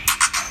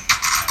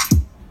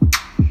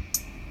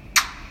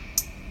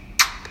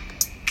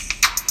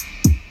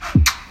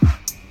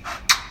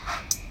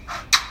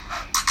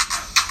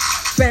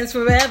Friends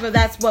forever,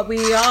 that's what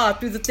we are.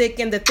 Through the thick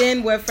and the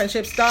thin, we're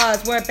friendship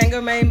stars. We're banger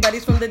main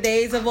buddies from the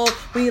days of old.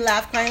 We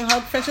laugh, cry, and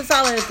hug, friendship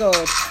solid as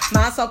gold.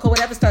 My soul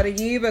whatever started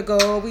a year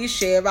ago. We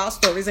share our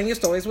stories and your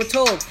stories were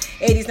told.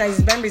 80s,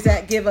 90s memories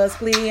that give us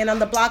glee. And on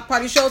the block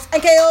party shows,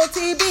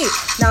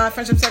 NKOTB. Now our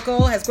friendship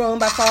circle has grown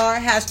by far.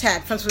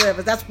 Hashtag friends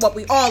forever, that's what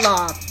we all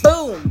are.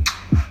 Boom.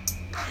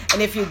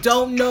 And if you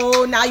don't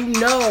know, now you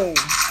know.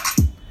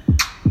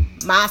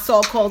 My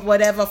so-called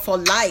whatever for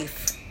life.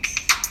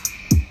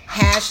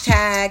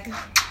 Hashtag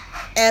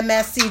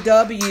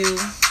MSCW.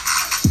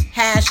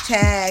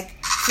 Hashtag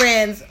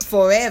friends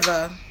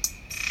forever.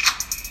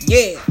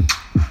 Yeah.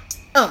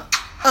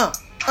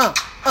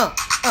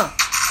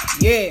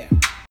 Yeah.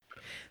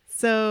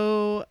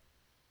 So,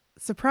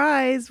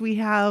 surprise, we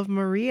have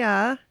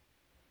Maria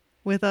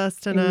with us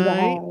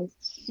tonight.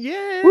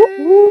 Yes.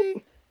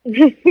 Yay!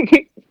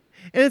 And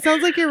it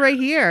sounds like you're right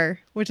here,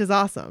 which is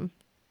awesome.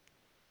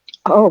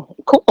 Oh,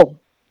 cool.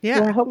 Yeah.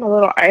 Well, I hope my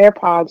little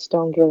AirPods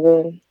don't give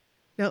in.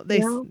 No,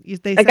 they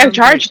like I've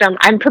charged them.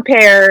 I'm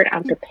prepared.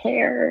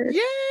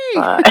 Yay!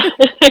 But...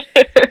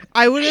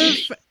 I would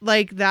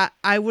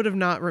have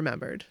not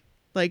remembered.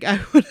 Like, I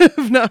would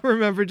have not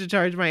remembered to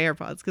charge my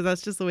AirPods because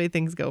that's just the way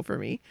things go for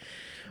me.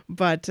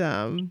 But,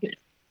 yeah,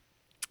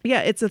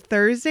 it's a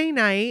Thursday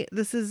night.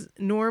 This is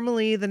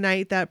normally the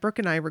night that Brooke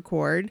and I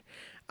record.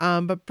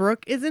 But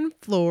Brooke is in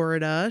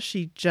Florida.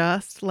 She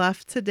just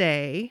left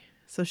today.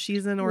 So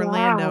she's in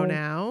Orlando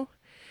now.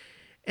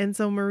 And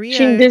so Maria...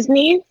 She in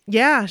Disney?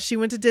 Yeah, she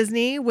went to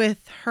Disney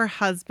with her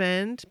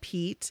husband,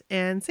 Pete,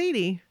 and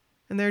Sadie.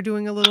 And they're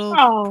doing a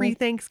little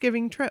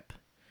pre-Thanksgiving trip.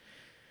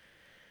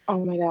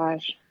 Oh my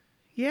gosh.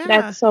 Yeah.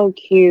 That's so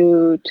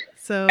cute.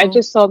 So I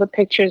just saw the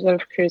pictures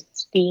of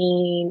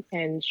Christine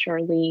and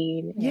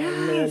Charlene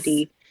and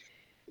Mandy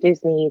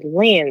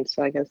Disneyland.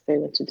 So I guess they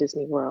went to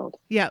Disney World.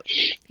 Yep.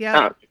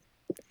 Yeah.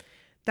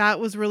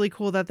 That was really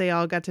cool that they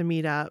all got to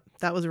meet up.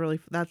 That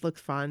looked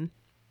fun.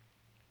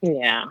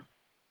 Yeah.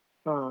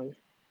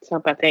 It's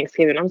about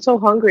Thanksgiving. I'm so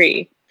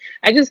hungry.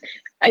 I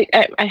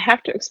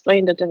have to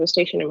explain the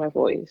devastation in my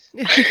voice.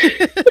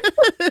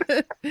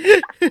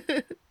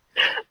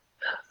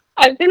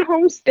 I've been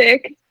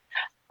homesick.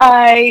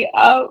 I'm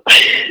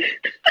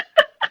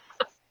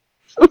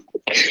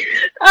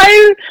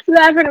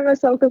laughing at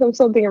myself because I'm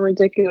so damn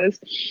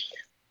ridiculous.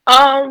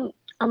 I'm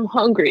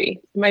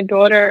hungry. My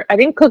daughter, I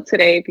didn't cook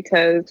today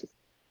because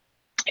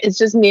it's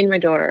just me and my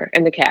daughter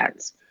and the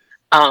cats.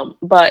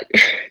 But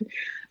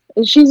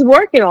she's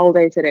working all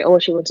day today. Oh,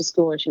 she went to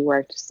school and she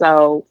worked.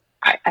 So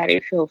I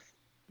didn't feel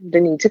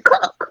the need to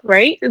cook,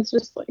 right? It's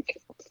just like,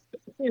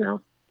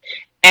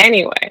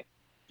 Anyway,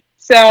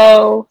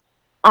 so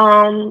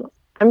I'm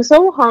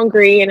so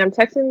hungry and I'm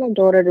texting my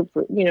daughter to,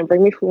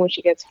 bring me food when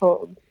she gets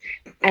home.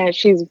 And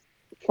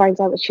finds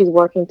out that she's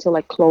working till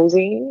like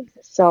closing.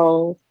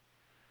 So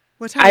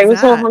what time I is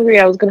was that? so hungry.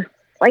 I was gonna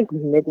like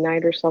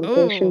midnight or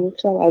something. She would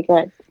tell like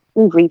at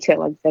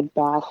retail like Bed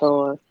Bath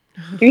or.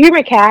 Do you hear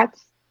my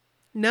cats?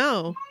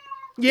 No.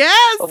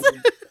 Yes,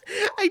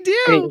 I do.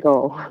 I didn't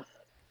go.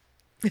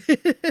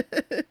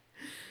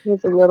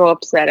 He's a little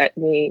upset at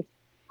me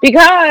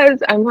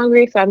because I'm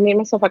hungry. So I made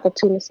myself like a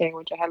tuna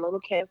sandwich. I had a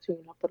little can of tuna.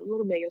 I put a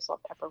little mayo,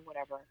 salt, pepper,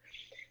 whatever.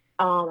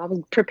 I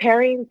was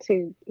preparing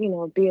to,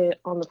 be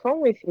on the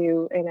phone with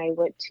you, and I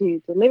went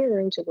to the living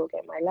room to go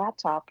get my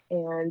laptop,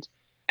 and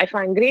I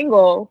find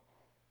Gringo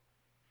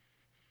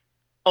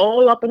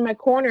all up in my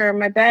corner of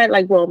my bed,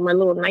 my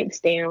little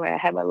nightstand where I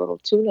had my little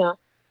tuna.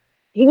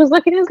 He was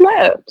licking his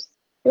lips.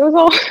 It was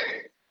all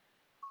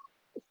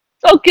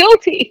so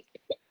guilty.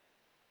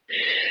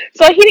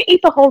 So he didn't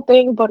eat the whole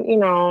thing, but,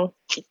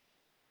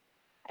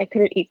 I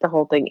couldn't eat the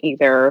whole thing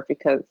either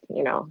because,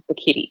 the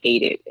kitty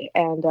ate it.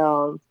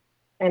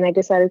 And I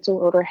decided to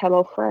order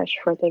HelloFresh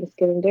for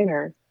Thanksgiving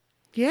dinner.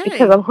 Yay.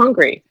 Because I'm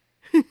hungry.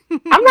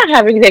 I'm not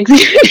having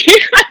Thanksgiving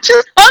dinner. I'm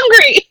just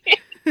hungry.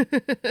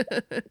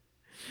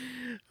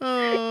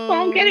 Oh. So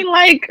I'm getting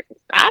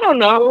I don't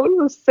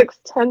know, 6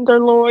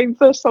 tenderloins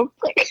or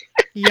something.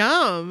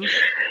 Yum.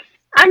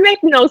 I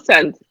make no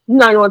sense.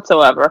 None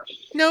whatsoever.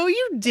 No,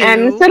 you do.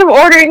 And instead of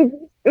ordering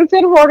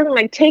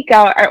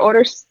takeout, I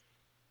order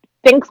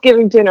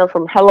Thanksgiving dinner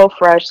from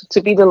HelloFresh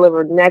to be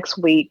delivered next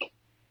week,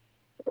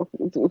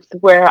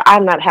 where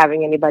I'm not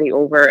having anybody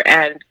over,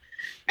 and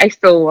I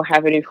still won't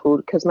have any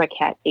food because my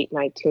cat ate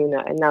my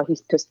tuna, and now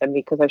he's pissed at me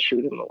because I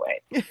shoot him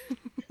away.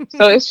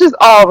 So it's just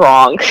all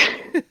wrong.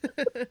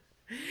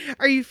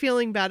 Are you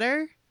feeling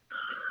better?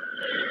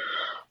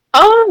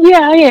 Oh,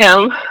 yeah, I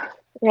am.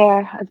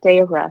 Yeah, a day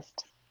of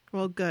rest.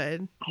 Well,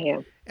 good. I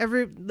am.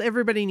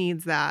 Everybody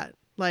needs that,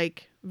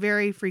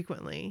 very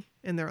frequently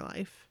in their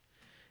life.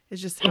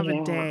 Is just have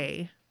a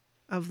day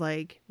of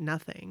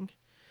nothing.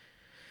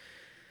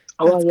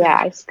 Well, yeah,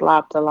 I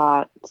slept a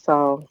lot,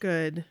 so.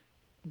 Good.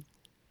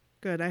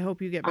 I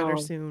hope you get better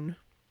soon.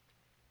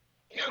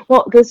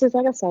 Well, this is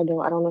like a side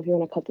note. I don't know if you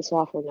want to cut this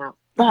off or not,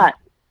 but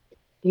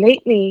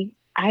lately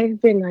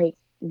I've been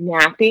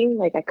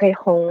napping. I get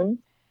home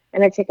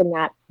and I take a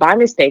nap by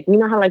mistake. You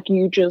know how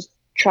you just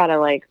try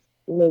to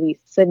maybe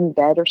sit in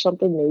bed or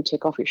something, maybe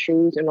take off your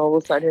shoes, and all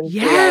of a sudden, 3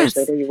 hours Yes.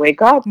 later, you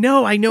wake up.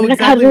 No, I know You're like,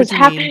 how exactly did what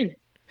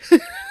this you mean.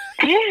 happen?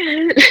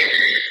 And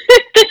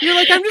You're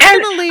like, I'm just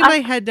and gonna lay my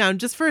head down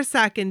just for a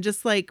second,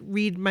 just like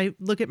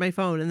look at my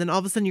phone, and then all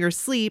of a sudden you're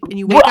asleep and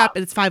you wake up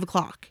and it's 5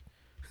 o'clock.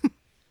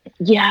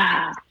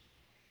 yeah,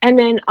 and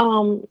then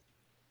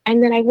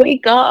I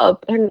wake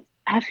up and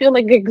I feel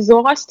like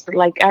exhausted.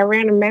 Like I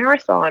ran a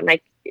marathon.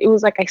 Like it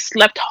was like I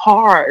slept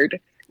hard.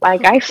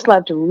 Like I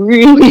slept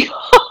really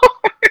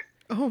hard.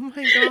 Oh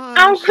my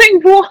I'm gosh.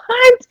 like,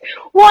 what?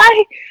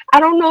 Why? I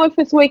don't know if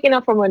it's waking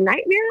up from a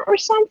nightmare or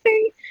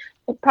something.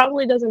 It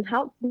probably doesn't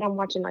help when I'm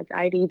watching like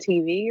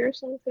IDTV or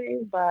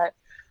something, but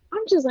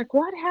I'm just like,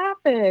 what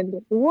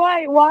happened?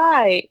 Why?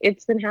 Why?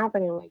 It's been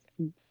happening like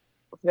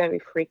very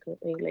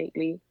frequently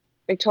lately.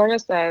 Victoria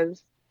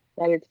says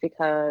that it's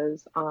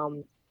because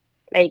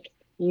like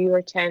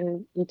you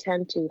tend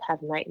to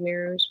have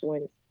nightmares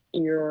when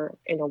you're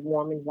in a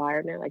warm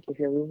environment, like if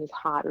your room is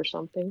hot or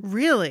something.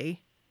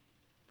 Really?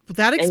 Well,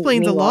 that And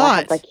explains a meanwhile, I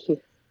have lot. like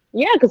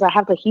yeah, because I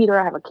have the heater,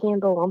 I have a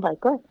candle. I'm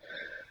like, good.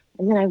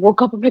 And then I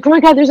woke up. I'm like, oh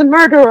my god, there's a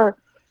murderer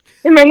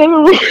in my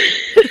living room.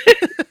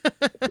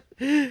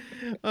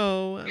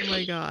 Oh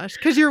my gosh.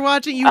 Because you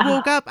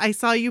woke up. I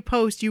saw you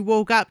post. You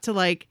woke up to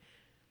like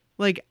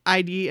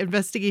ID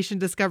Investigation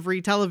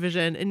Discovery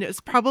Television, and it's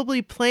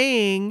probably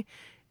playing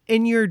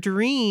in your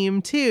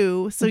dream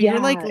too. So you're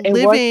like Yeah, it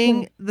living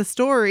was. the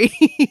story.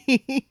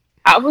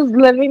 I was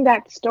living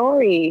that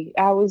story.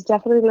 I was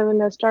definitely living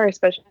that story,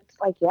 especially it's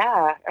like,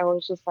 yeah, I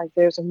was just like,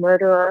 there's a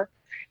murderer.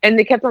 And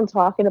they kept on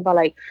talking about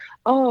like,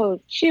 oh,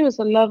 she was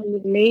a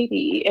lovely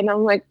lady. And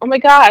I'm like, oh my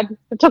God,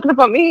 they're talking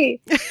about me.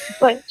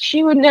 But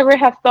she would never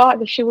have thought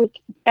that she would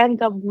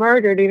end up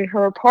murdered in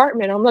her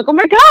apartment. I'm like, oh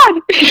my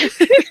God,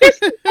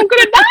 I'm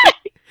gonna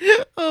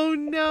die. Oh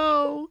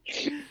no.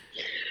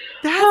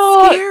 That's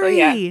So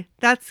yeah. scary.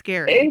 That's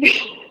scary.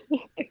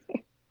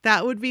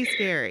 That would be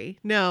scary.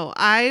 No,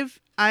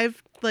 I've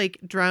like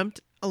dreamt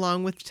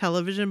along with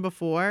television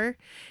before,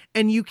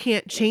 and you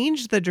can't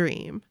change the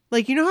dream.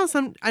 Like, you know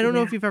how I don't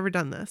know if you've ever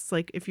done this.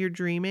 Like if you're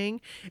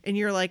dreaming and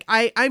you're like,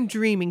 I'm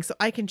dreaming, so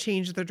I can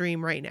change the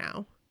dream right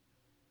now.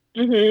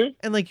 Mm-hmm.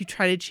 And like you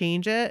try to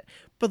change it.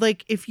 But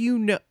like if you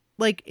know,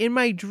 like in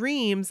my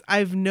dreams,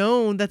 I've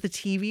known that the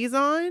TV's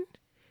on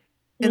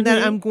and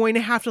that I'm going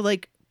to have to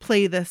like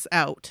play this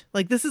out.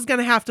 Like this is going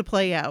to have to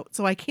play out.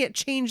 So I can't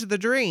change the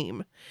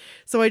dream.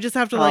 So I just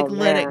have to like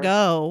let it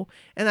go.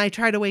 And I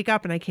try to wake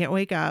up and I can't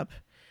wake up.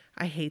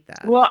 I hate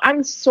that. Well,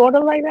 I'm sort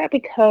of like that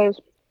because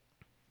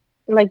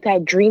like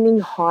that dreaming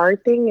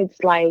hard thing,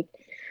 it's like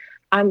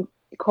I'm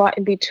caught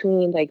in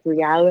between like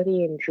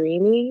reality and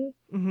dreaming.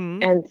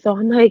 Mm-hmm. And so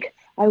I'm like,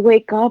 I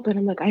wake up and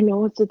I'm like, I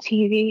know it's a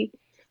TV,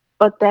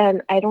 but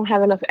then I don't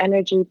have enough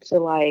energy to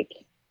like,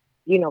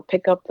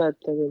 pick up the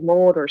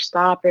remote or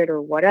stop it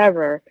or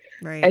whatever.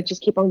 Right. I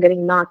just keep on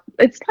getting knocked.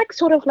 It's like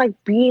sort of like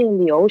being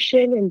in the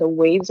ocean and the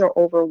waves are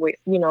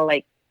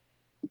like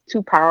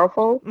too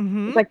powerful.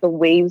 Mm-hmm. It's like the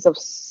waves of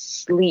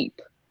sleep.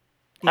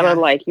 Yeah. And I'm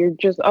like, you're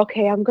just,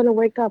 okay, I'm going to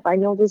wake up. I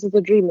know this is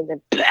a dream. And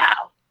then,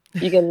 pow,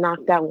 you get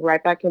knocked down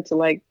right back into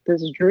like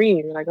this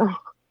dream. You're like, oh.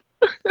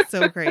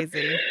 So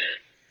crazy.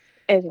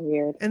 It's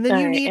weird. And then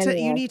you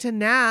need to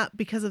nap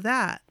because of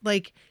that.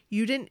 Like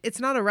it's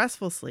not a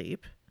restful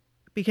sleep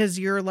because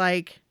you're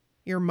like,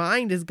 your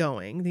mind is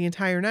going the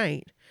entire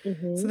night.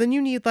 Mm-hmm. So then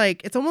you need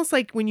like, it's almost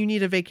like when you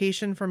need a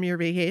vacation from your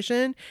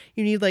vacation,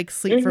 you need like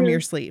sleep from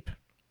your sleep.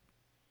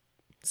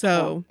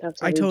 So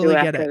that's what I we totally do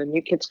get after it. the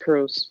New Kids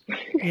Cruise.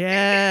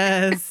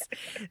 Yes.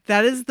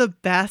 That is the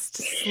best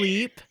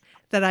sleep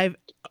that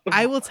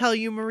I will tell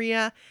you,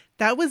 Maria,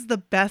 that was the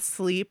best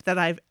sleep that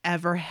I've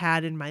ever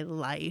had in my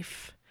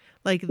life.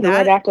 Like that.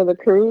 Right after the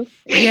cruise?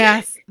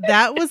 Yes.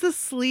 That was a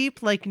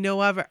sleep like no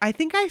other. I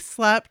think I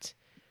slept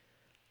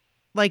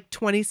like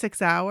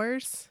 26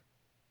 hours.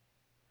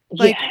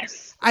 Like,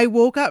 yes. I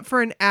woke up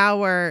for an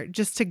hour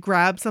just to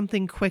grab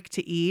something quick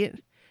to eat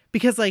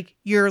because like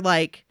you're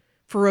like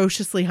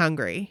ferociously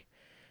hungry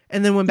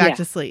and then went back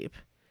to sleep.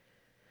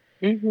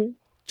 Mm-hmm.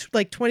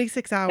 Like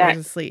 26 hours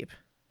of sleep.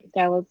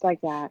 That was like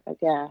that.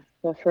 Yeah.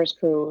 The first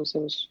cruise, it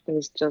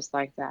was just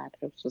like that.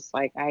 It was just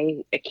like,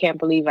 I can't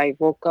believe I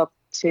woke up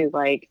to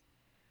like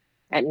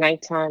at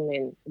nighttime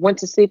and went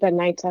to sleep at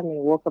nighttime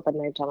and woke up at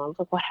nighttime. I was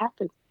like, what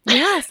happened?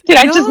 Yes. Did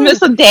I just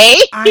miss a day?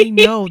 I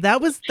know.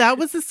 That was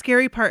the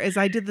scary part is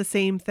I did the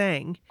same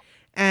thing.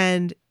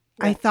 And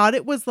I thought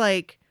it was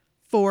like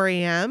 4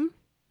 a.m.,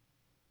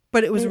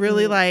 but it was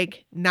really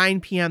like 9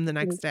 p.m. the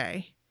next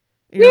day.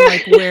 And you're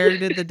like, where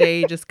did the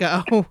day just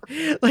go?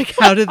 Like,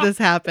 how did this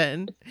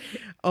happen?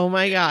 Oh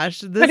my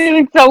gosh. But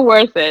it's so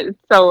worth it. It's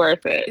so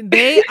worth it.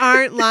 They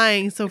aren't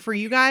lying. So for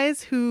you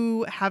guys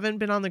who haven't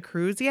been on the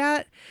cruise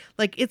yet,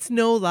 like it's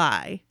no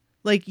lie.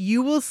 Like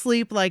you will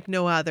sleep like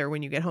no other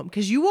when you get home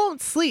because you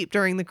won't sleep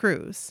during the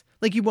cruise.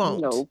 Like you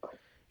won't. Nope.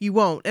 You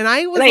won't. And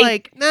I was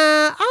like,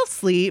 nah, I'll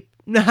sleep.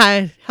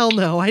 Nah, hell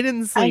no. I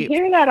didn't sleep. I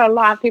hear that a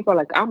lot. People are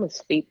like, I'm a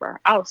sleeper.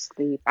 I'll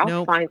sleep. I'll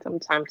Nope. find some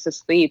time to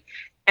sleep.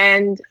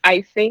 And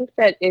I think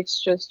that it's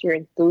just your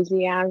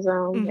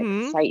enthusiasm,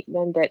 Mm-hmm.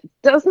 excitement that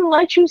doesn't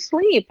let you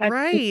sleep. It don't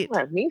Right.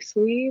 let me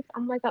sleep.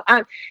 I'm like,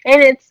 and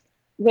it's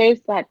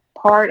there's that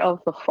part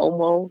of the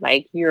FOMO,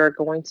 like you're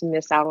going to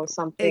miss out on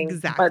something,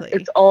 but it's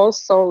Exactly.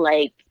 also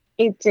like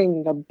it's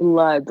in the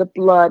blood. The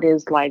blood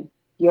is like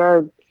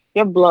your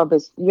your blood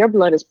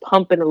is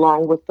pumping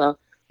along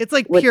It's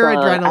like with pure the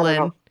I don't adrenaline.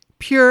 know.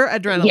 Pure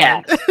adrenaline.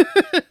 Yes.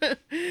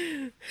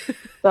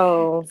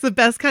 So It's the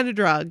best kind of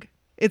drug.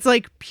 It's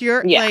like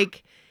pure, yeah,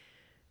 like,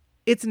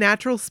 it's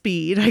natural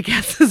speed, I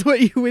guess is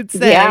what you would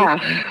say. yeah.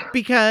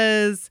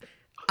 Because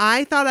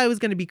I thought I was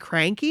going to be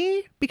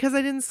cranky because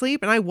I didn't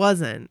sleep, and I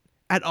wasn't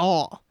at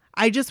all.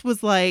 I just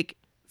was like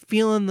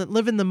feeling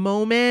living the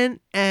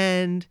moment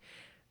and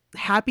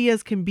happy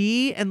as can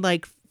be and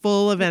like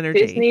full of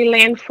energy.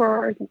 Disneyland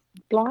for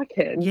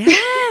blockheads.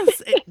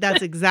 Yes,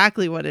 that's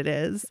exactly what it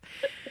is.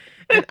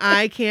 And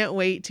I can't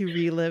wait to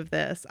relive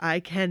this. I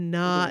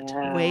cannot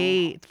Yeah.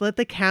 wait. Let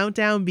the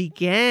countdown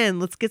begin.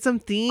 Let's get some Oh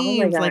my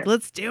themes. Like, God.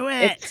 let's do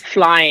It's it.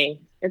 flying.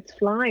 It's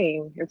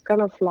flying. It's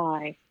gonna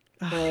fly.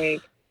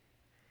 Like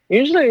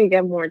usually we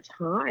get more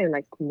time,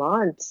 like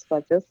months,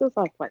 but this is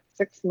like what,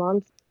 6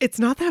 months? It's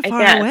not that I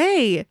far guess.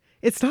 away.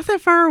 It's not that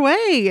far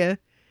away.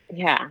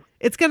 Yeah.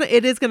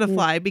 It is gonna Mm,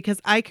 fly because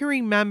I can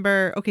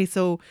remember, okay,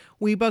 so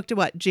we booked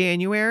what,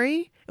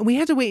 January, and we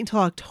had to wait until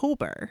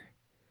October.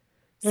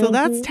 So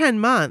that's mhm. 10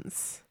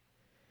 months.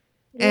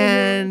 Mhm.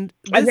 And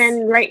And this,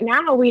 then right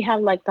now we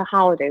have like the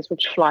holidays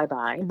which fly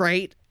by,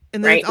 right?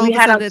 And then it's right? all We of a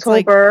had sudden it's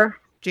like October.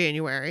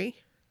 January,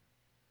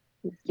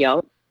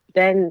 Yep.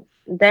 Then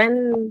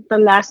the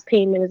last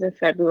payment is in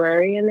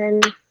February, and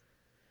then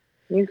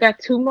you've got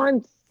 2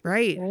 months,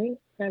 right? right?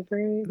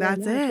 February, yeah,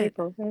 That's March, it.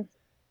 April. Yeah.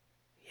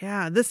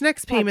 Yeah, this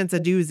next What? payment's a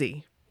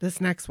doozy. This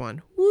next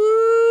one.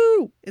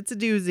 Woo! It's a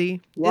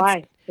doozy.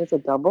 Why? It's a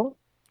double?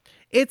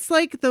 It's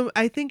like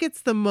I think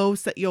it's the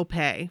most that you'll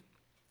pay.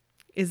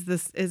 Is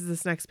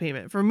this next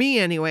payment. For me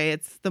anyway,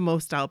 it's the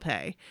most I'll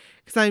pay.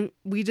 Cuz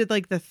we did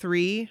like the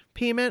 3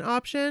 payment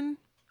option.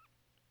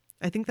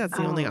 I think that's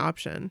the only Oh.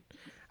 option.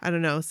 I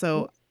don't know.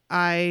 So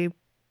I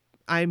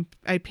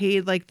I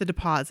paid like the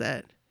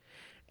deposit,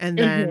 and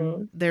then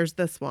Mm-hmm. there's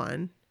this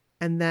one,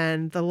 and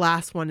then the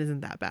last one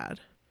isn't that bad.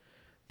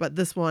 But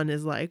this one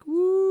is like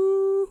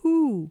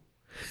woohoo.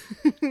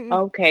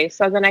 Okay,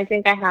 so then I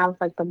think I have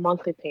like the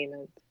monthly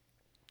payment.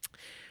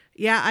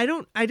 Yeah,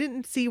 I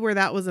didn't see where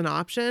that was an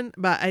option,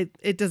 but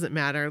it doesn't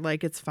matter.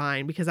 Like it's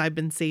fine because I've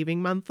been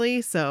saving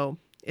monthly, so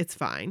it's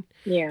fine.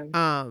 Yeah.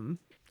 Um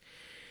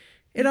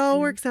it all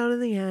Okay. works out in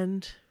the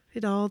end.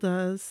 It all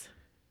does.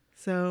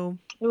 So,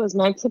 It was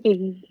meant to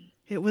be.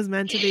 it was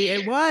meant to be.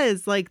 It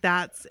was like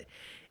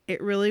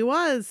it really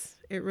was.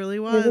 It really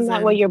Isn't was.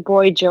 that what And your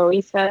boy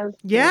Joey says?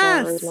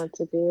 Whatever is yes. meant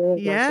to be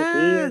is meant to be,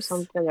 or Yes.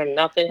 something, or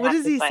nothing What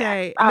does happens he by accident.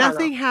 say? I don't know.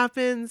 Nothing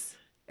happens.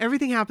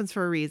 Everything happens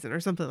for a reason or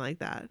something like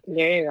that.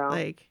 There you go.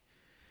 Like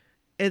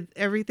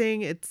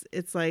everything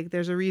it's like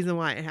there's a reason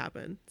why it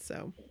happened.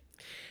 So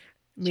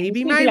He's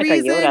maybe my maybe like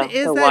a reason Yoda,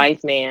 is the that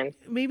wise man.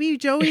 maybe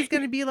Joey's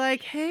going to be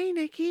like, "Hey,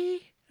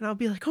 Nikki." And I'll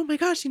be like, "Oh my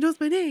gosh, he knows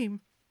my name."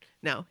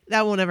 No,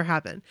 that won't ever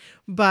happen.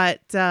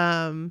 But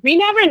We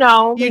never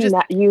know. you just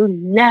You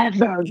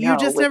never you know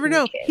just with never new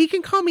know. kids. He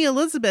can call me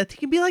Elizabeth. He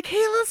can be like,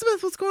 "Hey,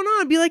 Elizabeth, what's going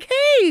on?" I'd be like,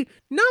 "Hey,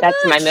 not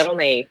That's my much." middle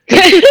name.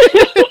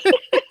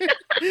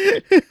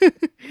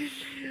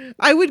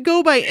 I would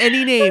go by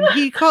any name.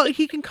 He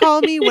can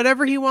call me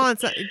whatever he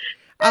wants.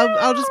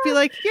 I'll just be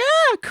like,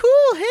 "Yeah,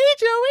 cool. Hey,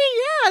 Joey.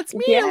 Yeah, it's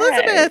me, Yes.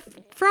 Elizabeth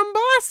from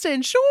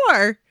Boston.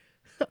 Sure.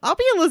 I'll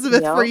be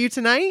Elizabeth for Yep. you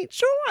tonight.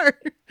 Sure."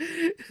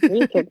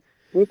 We can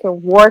we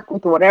can work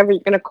with whatever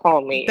you're gonna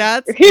call me.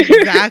 That's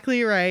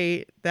exactly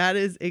right. That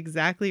is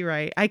exactly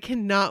right. I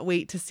cannot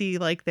wait to see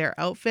like their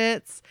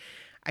outfits.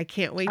 I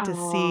can't wait to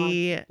Oh,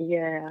 see.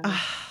 yeah.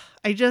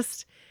 I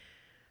just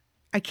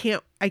I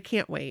can't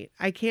wait.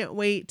 I can't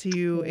wait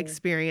to Yeah.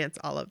 experience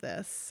all of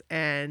this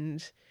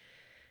and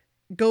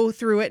go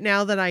through it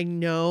now that I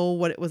know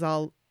what it was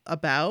all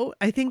about.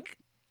 I think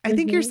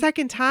your Hmm.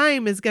 second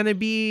time is going to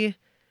be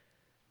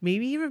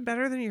maybe even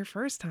better than your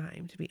first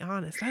time, to be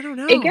honest. I don't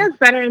It know. gets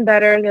better and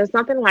better. There's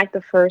nothing like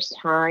the first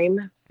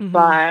time, Mhm.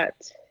 but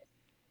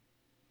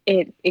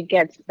it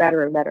gets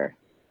better and better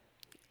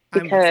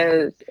I'm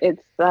excited. because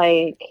it's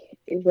like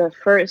the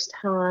first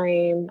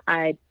time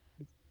I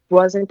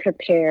wasn't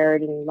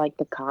prepared in like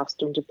the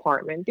costume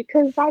department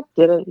because I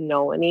didn't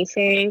know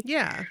anything.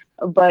 Yeah.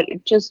 But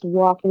just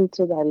walking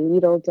to that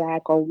Lido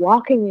deck or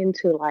walking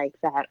into like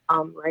that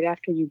right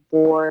after you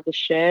board the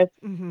ship,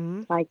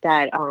 Mhm. like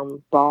that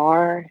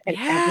bar and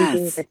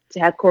everything's Yes.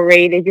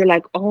 decorated. You're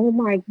like, oh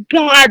my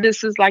God,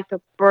 this is like the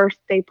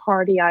birthday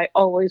party I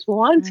always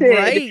wanted.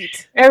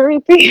 Right.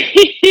 Everything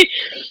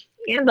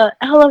in the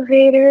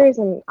elevators,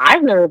 and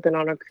I've never been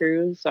on a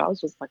cruise, so I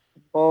was just like,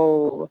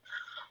 whoa.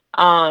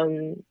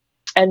 Um,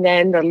 and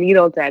then the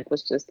Lido deck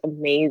was just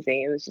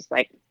amazing. It was just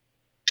like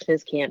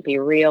this can't be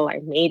real. I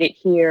made it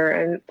here.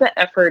 And the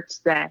efforts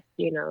that,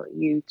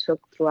 you took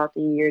throughout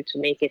the year to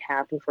make it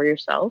happen for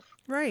yourself,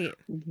 Right.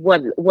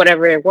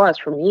 whatever it was.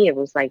 For me, it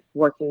was like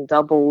working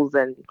doubles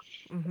and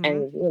Mm-hmm.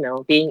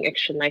 and being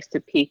extra nice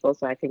to people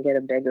so I can get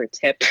a bigger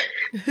tip.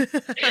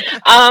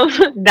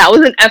 That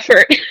was an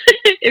effort,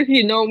 if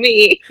you know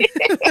me.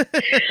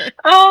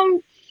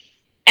 um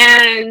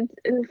and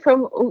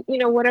from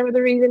whatever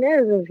the reason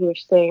is, if you're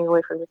staying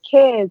away from your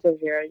kids,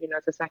 if you're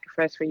it's a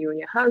sacrifice for you and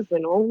your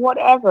husband or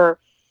whatever.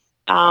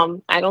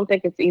 I don't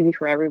think it's easy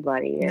for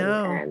everybody, and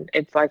No. and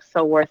it's like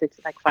so worth it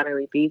to like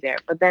finally be there.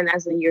 But then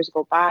as the years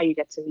go by, you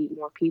get to meet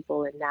more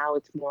people, and now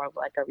it's more of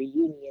like a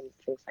reunion,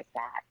 things like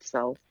that.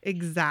 So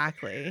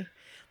Exactly.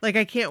 Like,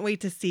 I can't wait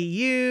to see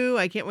you.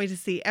 I can't wait to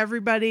see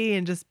everybody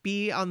and just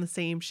be on the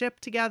same ship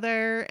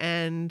together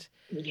and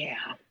yeah,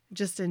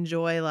 just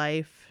enjoy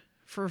life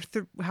for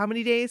how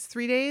many days?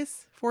 3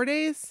 days? 4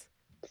 days?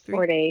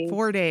 4 days.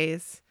 4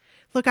 days.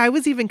 Look, I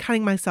was even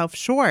cutting myself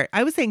short.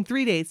 I was saying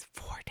 3 days.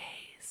 4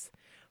 days.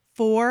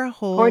 4 4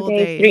 whole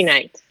days, 3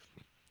 nights.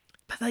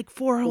 But like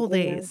 4 whole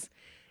 3 nights. days.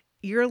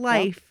 Your Yep.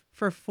 life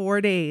for 4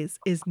 days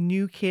is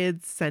New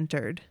Kids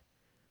centered.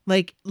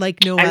 Like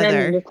no And then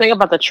other. the thing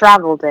about the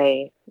travel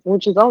day,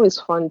 which is always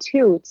fun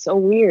too. It's so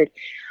weird.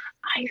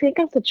 I think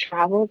of the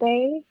travel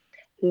day,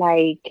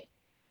 like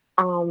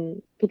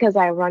because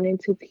I run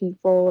into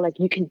people, like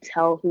you can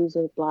tell who's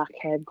a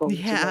blockhead going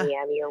to Yeah.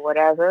 Miami or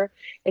whatever.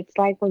 It's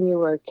like when you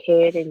were a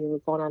kid and you were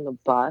going on the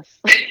bus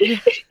Yeah.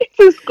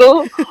 to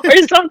school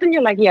or something.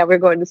 You're like, yeah, we're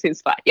going to the same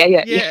spot.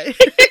 Yeah. Yeah.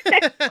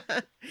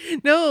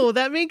 No,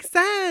 that makes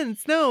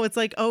sense. No, it's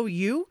like, oh,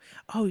 you?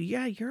 Oh,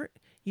 yeah, you're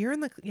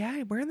in the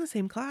yeah, we're in the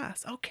same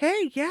class.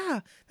 Okay, yeah.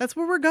 That's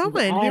where we're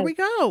going. Here Yes. we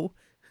go.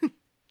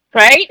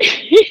 Right?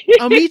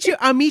 I'll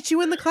meet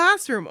you in the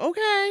classroom.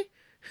 Okay.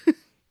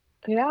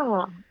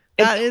 Yeah.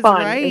 That It's is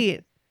fun. It's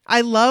right.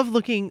 I love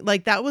looking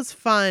like that was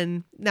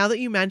fun. Now that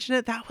you mention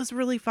it, that was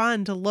really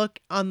fun to look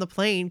on the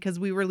plane because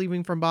we were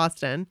leaving from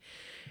Boston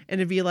and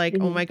to be like,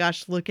 oh mhm, my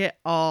gosh, look at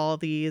all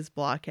these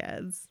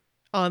blockheads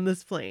on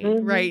this plane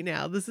mhm. right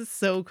now. This is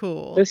so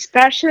cool.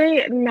 Especially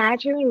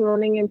imagine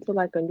running into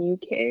like a new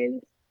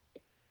kid.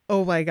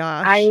 Oh my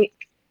gosh. I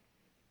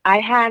I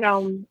had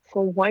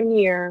for 1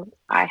 year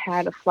I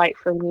had a flight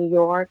from New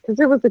York because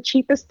it was the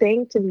cheapest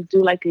thing to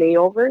do like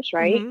layovers,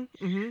 right?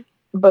 Mm-hmm. Mm-hmm.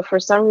 But for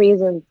some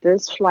reason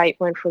this flight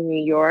went from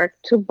New York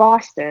to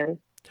Boston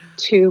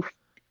to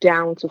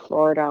down to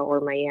Florida or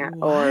Miami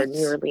or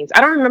New What? Orleans.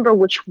 I don't remember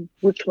which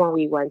one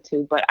we went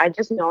to, but I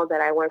just know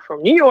that I went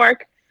from New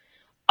York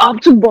up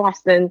to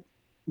Boston,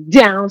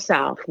 down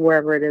south,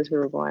 wherever it is we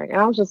were going. And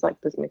I was just like,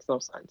 this makes no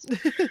sense.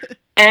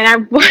 And I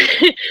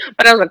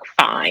but I was like,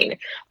 fine.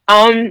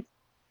 Um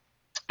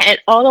and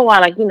all the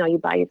while, like, you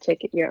buy your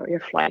ticket, your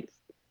flights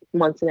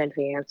months in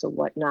advance or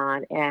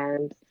whatnot.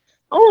 And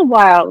all the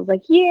while, I was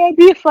like, yeah, it'd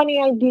be a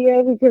funny idea.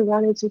 We could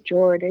run into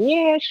Jordan.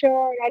 Yeah,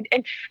 sure.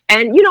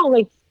 And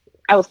like,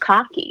 I was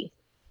cocky.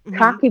 Mm-hmm.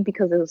 Cocky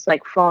because it was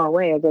like far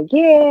away. I was like,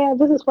 yeah,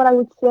 this is what I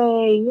would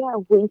say. Yeah,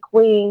 wink,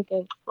 wink,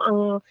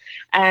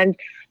 and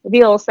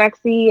be all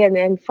sexy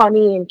and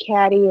funny and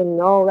catty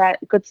and all that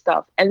good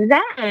stuff. And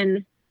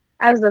then,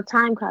 as the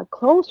time got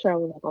closer, I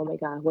was like, oh my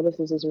god, what if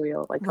this is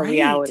real, like a Right.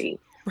 reality?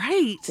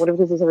 Right. What if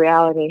this is a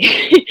reality?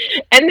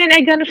 And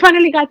then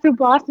finally got to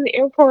Boston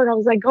Airport. I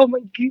was like, oh my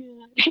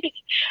god,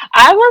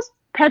 I was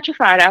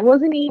petrified. I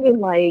wasn't even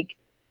like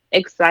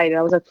excited.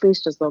 I was like,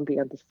 please just don't be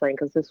on this plane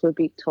because this would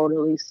be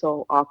totally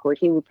so awkward.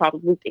 He would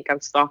probably think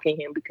I'm stalking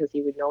him because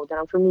he would know that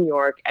I'm from New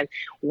York. And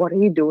what are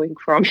you doing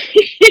from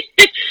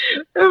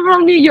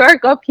from New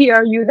York up here?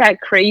 Are you that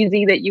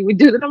crazy that you would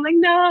do that? I'm like,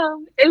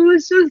 no, it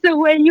was just the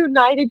way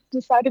United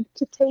decided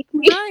to take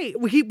me. Right.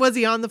 Was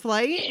he on the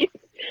flight?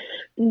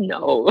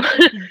 No.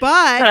 But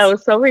I But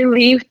was so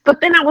relieved. But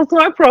then I was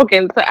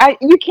heartbroken. So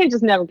you can't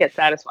just never get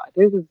satisfied.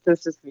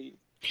 This is me.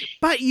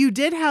 you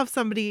did have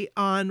somebody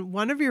on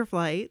one of your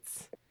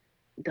flights.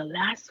 The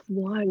last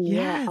one,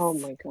 yeah. Oh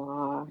Yes. my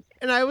god.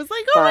 And I was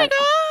like, But "Oh my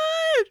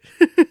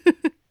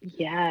god."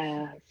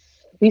 yes,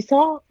 we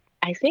saw.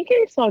 I think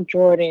I saw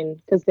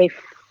Jordan because they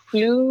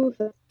flew.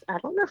 I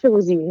don't know if it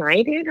was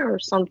United or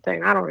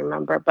something. I don't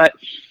remember. But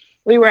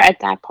we were at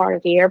that part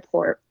of the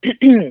airport,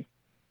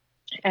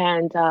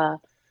 and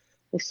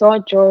we saw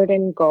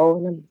Jordan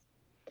go. And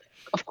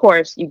of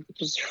course, you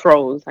just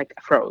froze, like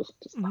froze.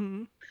 Just,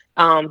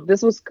 Mm-hmm.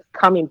 this was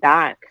coming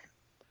back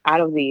out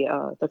of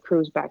the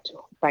cruise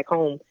back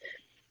home.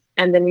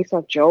 And then we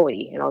saw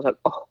Joey, and I was like,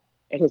 oh,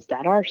 and is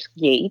that our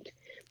gate?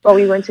 But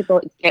we went to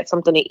go get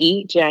something to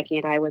eat. Jackie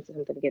and I went to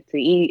something to get to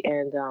eat,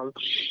 and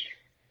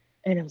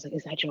I was like,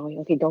 is that Joey?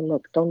 Okay, don't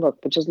look,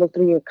 but just look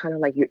through your kind of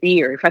like your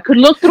ear. If I could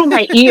look through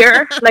my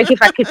ear, like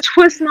if I could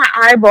twist my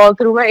eyeball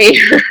through my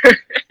ear,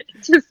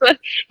 just like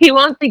he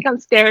won't think I'm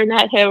staring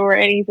at him or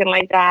anything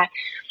like that.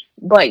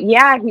 But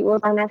yeah, he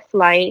was on our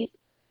flight,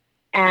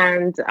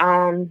 and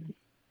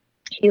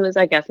he was,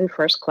 I guess, in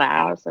first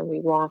class, and we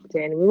walked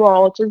in. We were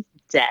all just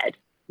dead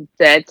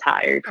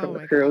tired Oh from the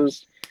my gosh.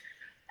 cruise.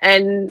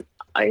 And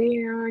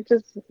I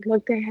just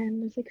looked at him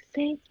and was like,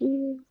 "Thank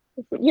you,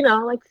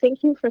 like,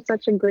 thank you for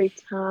such a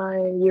great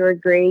time. You were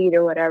great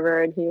or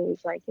whatever. And he was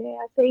like, yeah,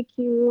 thank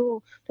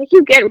you. Thank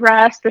you, get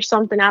rest or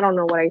something. I don't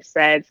know what I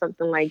said.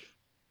 Something like,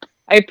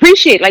 I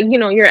appreciate, like,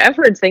 your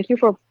efforts. Thank you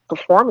for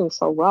performing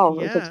so well,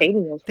 Yeah.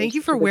 entertaining us Thank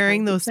you for for the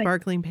wearing time. those It's like,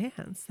 sparkling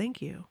pants.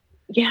 Thank you.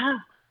 yeah,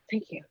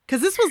 thank you.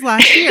 Because this was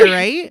last year,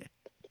 right?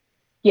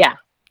 Yeah.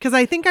 Because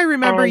I think I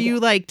remember And you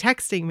like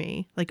texting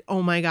me, like,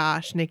 oh my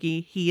gosh, Nikki,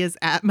 he is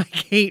at my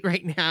gate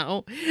right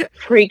now.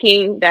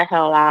 freaking the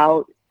hell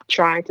out,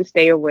 trying to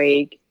stay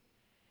awake.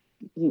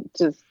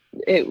 Just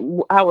it.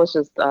 I was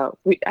just.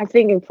 I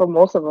think for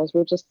most of us,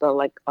 we're just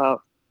like a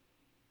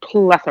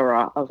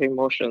plethora of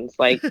emotions.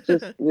 Like,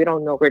 just we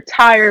don't know. We're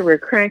tired. We're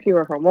cranky.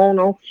 We're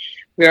hormonal.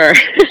 We're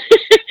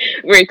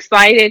we're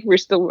excited. We're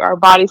still. Our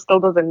body still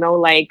doesn't know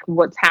like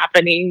what's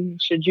happening.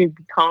 Should you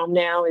be calm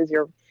now? Is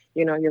your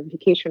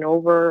vacation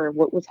over, or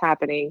what was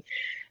happening?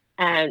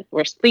 And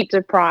we're sleep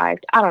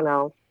deprived. I don't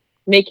know,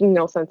 making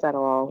no sense at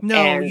all. No,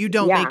 And you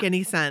don't yeah, make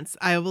any sense.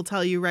 I will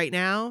tell you right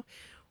now,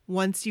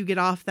 once you get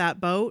off that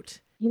boat,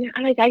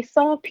 like I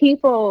saw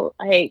people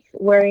like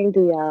wearing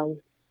the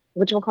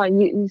what you call it?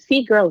 You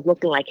see girls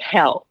looking like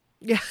hell,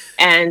 yeah,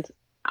 and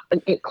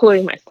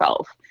including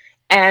myself.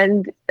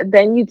 And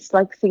then you'd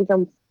like see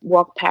them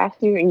walk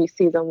past you, and you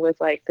see them with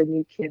like the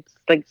new kids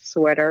like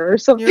sweater or you're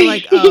something.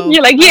 like, oh,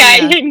 You're like, oh yeah, I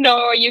yeah. didn't know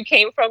where you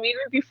came from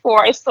even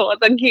before I saw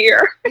the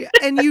gear. Yeah,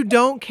 and you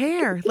don't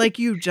care. Like,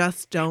 you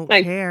just don't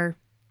Like, care.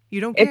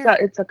 You don't it's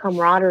care. a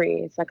camaraderie.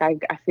 It's like I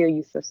feel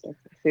you, sister.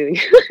 I feel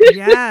you.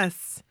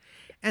 Yes.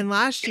 And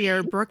last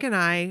year, Brooke and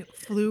I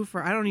flew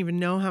for I don't even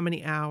know how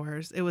many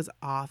hours. It was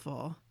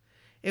awful.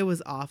 It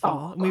was awful.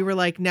 Oh And we were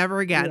like, never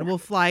again. yeah. We'll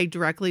fly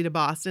directly to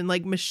Boston.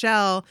 Like,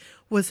 Michelle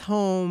was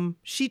home.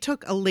 She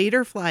took a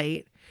later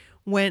flight,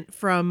 went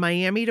from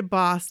Miami to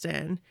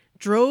Boston,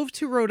 drove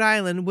to Rhode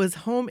Island, was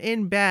home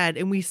in bed,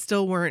 and we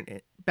still weren't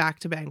back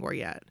to Bangor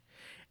yet.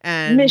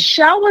 And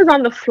Michelle was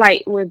on the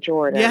flight with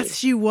Jordan. yes,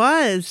 she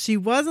was. She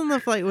was on the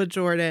flight with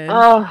Jordan.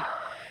 Oh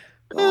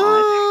God.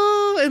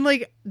 Oh, and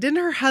like, didn't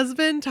her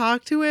husband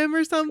talk to him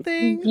or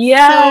something? So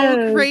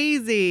Yes.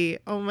 crazy.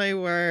 Oh my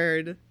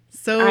word. I,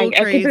 So I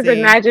could just crazy.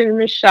 imagine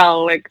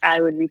Michelle, like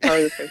I would be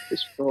telling her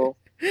this fool.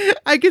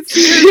 I could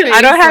see her face.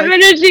 I don't have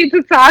like, energy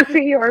to talk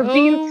to you or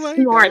being oh my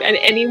smart at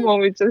any God.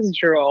 moment, just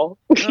drool.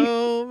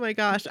 Oh my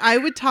gosh. I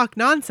would talk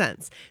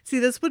nonsense. See,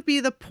 this would be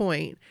the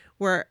point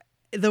where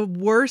the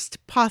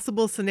worst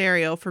possible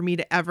scenario for me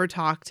to ever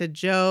talk to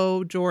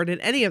Joe, Jordan,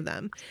 any of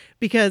them,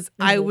 because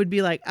I Mhm. would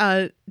be like,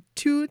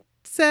 two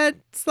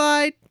said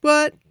slide,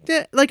 what?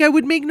 Like, I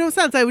would make no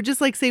sense. I would just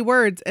like say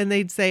words and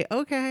they'd say,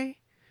 okay,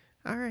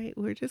 all right,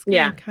 we're just going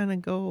Yeah. to kind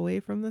of go away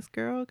from this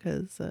girl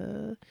because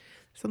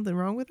something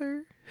wrong with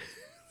her.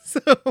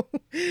 So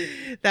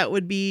that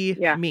would be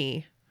Yeah.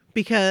 me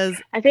because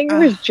I think it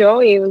was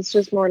Joey. It was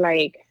just more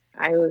like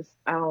I don't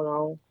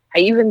know.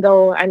 Even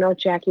though I know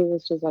Jackie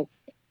was just like,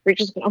 we're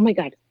just oh my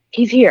God,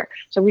 he's here.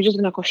 So we're just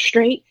gonna go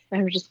straight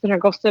and we're just gonna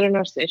go sit in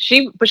our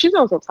seat. But she's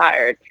also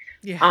tired.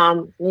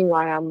 yeah.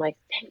 Meanwhile, I'm like,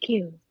 thank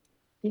you.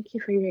 Thank you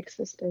for your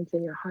existence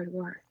and your hard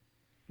work.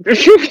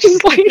 She was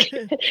just like,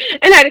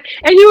 and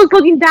he was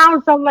looking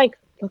down, so I'm like,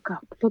 look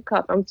up, look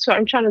up. I'm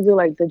trying to do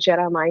like the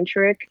Jedi mind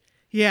trick.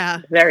 Yeah.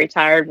 Very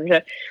tired,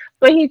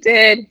 but he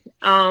did.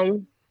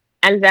 And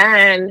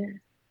then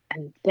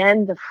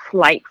the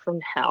flight from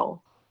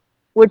hell,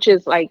 which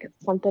is like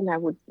something I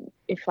would,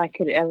 if I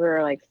could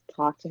ever like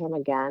talk to him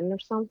again or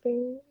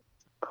something,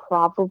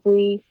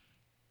 probably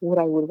what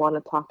I would want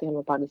to talk to him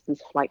about is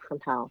this flight from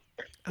hell,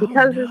 Oh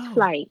because this no.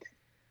 flight,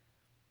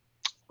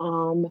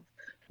 um,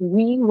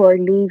 we were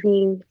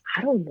leaving.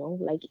 I don't know,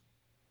 like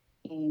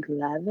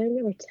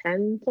 11 or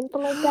 10,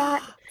 something like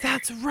that,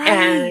 That's right.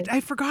 and. I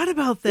forgot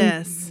about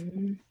this.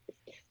 Mhm.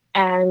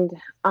 And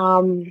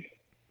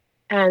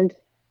and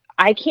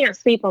I can't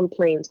sleep on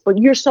planes, but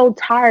you're so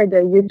tired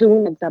that you're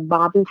doing like the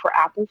bobbing for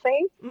apple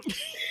thing.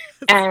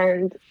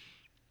 And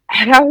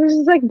I was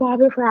just like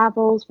bobbing for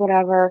apples,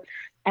 whatever.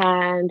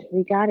 And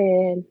we got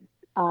in,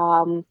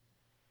 um,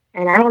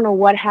 and I don't know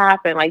what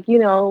happened. Like,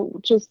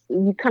 just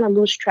you kind of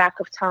lose track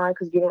of time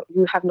because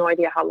you have no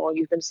idea how long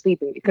you've been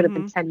sleeping. It could have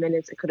been Hmm. 10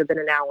 minutes, it could have been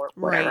an hour,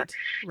 whatever. Right.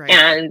 Right.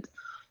 And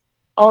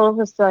all of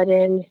a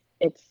sudden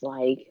it's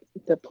like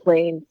the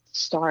plane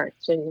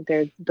starts and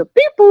they're the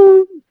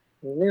people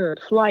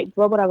flight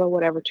blah blah blah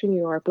whatever to New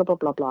York, blah blah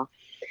blah blah,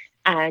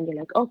 and you're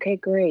like, okay,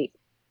 great,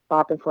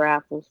 bopping for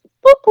apples,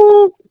 boop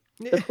boop,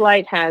 the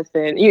flight has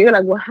been, you're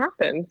like, what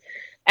happened?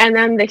 And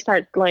then they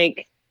start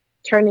like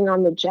turning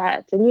on the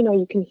jets, and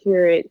you can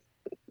hear it,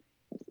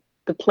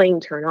 the plane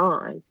turn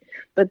on,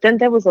 but then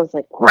there was this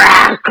like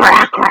crack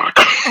crack crack.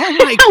 Oh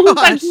my I was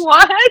like, gosh.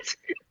 what?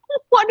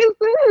 What is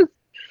this?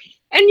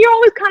 And you're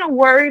always kind of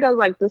worried. I was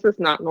like, this is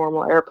not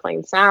normal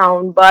airplane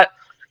sound, but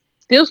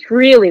this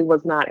really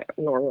was not a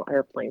normal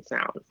airplane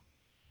sound.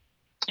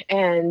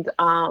 And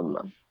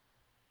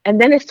and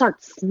then it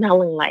starts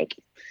smelling like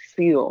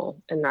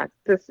fuel, and that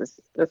this is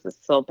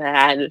so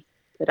bad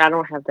that I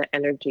don't have the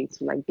energy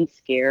to like be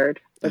scared.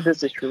 But Oh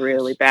this my is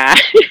really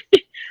gosh. bad.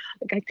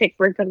 Like I think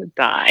we're gonna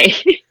die.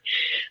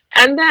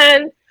 And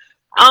then,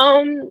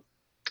 um,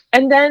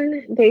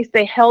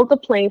 they held the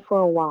plane for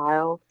a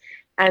while,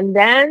 and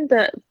then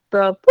the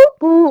boop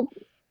boop.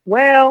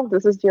 Well,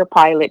 this is your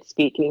pilot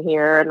speaking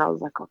here, and I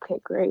was like, okay,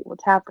 great,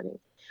 what's happening?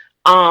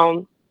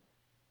 Um,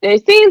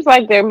 it seems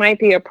like there might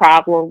be a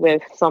problem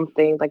with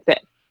something, like the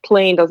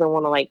plane doesn't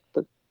want to, like,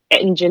 the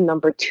engine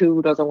number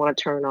two doesn't want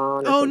to turn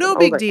on or Oh, something. no I was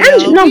big like, engine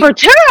deal. number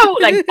two!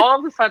 Like, all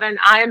of a sudden,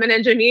 I am an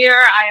engineer,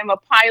 I am a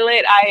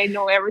pilot, I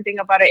know everything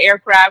about an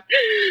aircraft.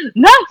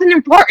 That's an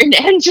important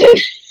engine.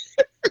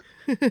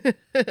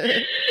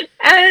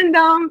 And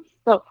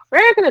so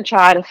we're gonna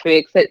try to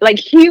fix it. Like,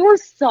 he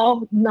was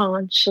so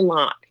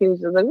nonchalant. He was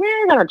just like,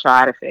 we're gonna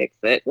try to fix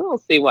it. We'll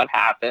see what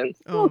happens.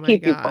 Oh We'll my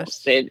keep you gosh.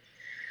 posted.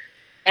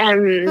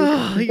 And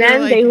Oh, you're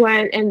then they like,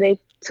 went and they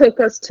took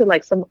us to,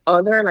 like, some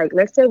other, like,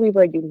 let's say we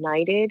were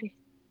United,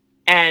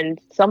 and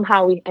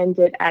somehow we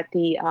ended at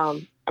the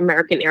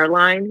American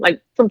airline,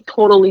 like some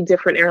totally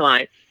different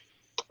airline.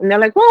 And they're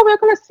like, well, we're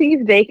gonna see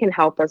if they can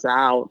help us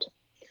out.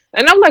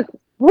 And I'm like,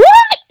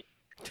 what?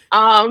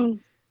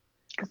 Um,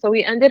 so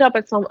we ended up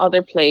at some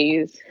other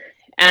place,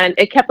 and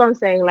it kept on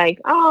saying, like,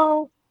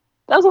 oh,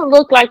 doesn't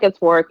look like it's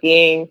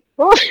working.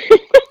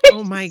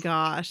 oh my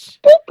gosh.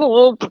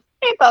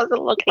 It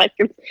doesn't look like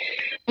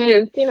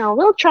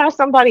we'll try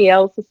somebody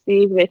else to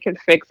see if they can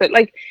fix it.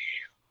 Like,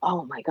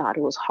 oh my God,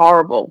 it was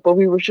horrible. But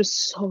we were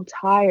just so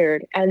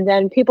tired. And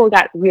then people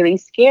got really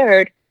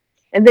scared.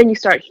 And then you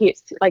start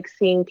like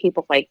seeing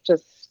people, like,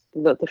 just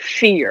the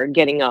fear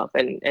getting up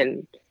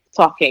and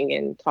talking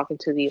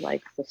to the,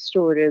 like, the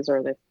stewardess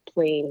or the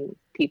plane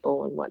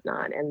people and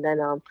whatnot. And then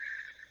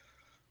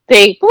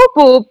they boop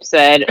boop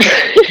said,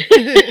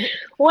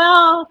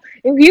 well,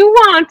 if you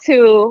want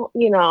to,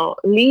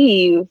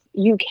 leave,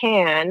 you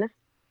can,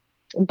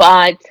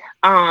 but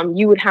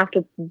you would have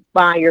to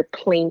buy your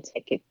plane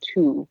ticket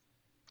to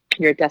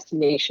your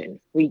destination.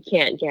 We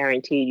can't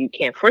guarantee you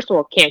can't. First of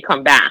all, can't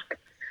come back,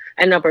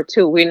 and number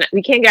two, we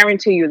can't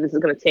guarantee you this is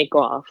going to take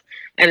off,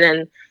 and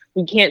then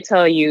we can't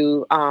tell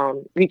you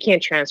we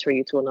can't transfer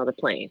you to another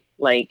plane.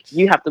 Like,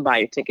 you have to buy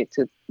your ticket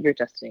to your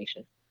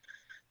destination.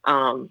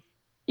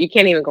 You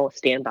can't even go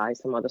stand by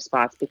some other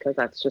spots because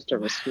that's just a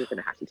risk you're going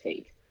to have to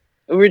take.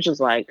 We're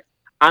just like,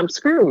 I'm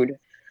screwed.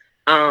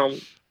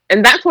 And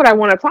that's what I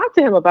want to talk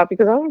to him about,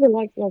 because I want to be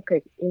like,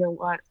 okay, you know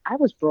what? I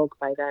was broke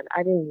by then.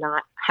 I did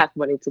not have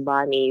money to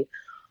buy me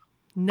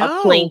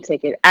a plane No.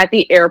 ticket at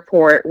the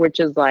airport, which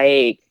is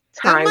like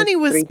That times money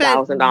was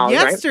spent $3,000,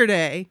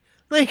 yesterday.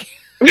 Like,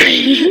 right?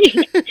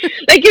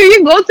 Like, if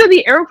you go to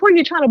the airport and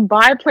you're trying to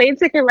buy a plane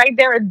ticket right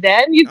there and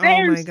then, oh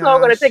they're my so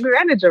going to gosh. take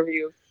advantage of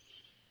you.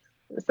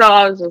 So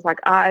I was just like,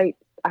 I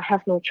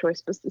have no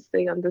choice but to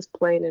stay on this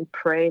plane and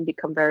pray and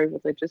become very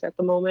religious at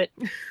the moment.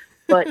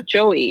 But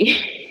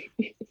Joey,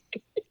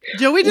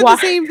 Joey did why,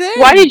 the same thing.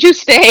 why did you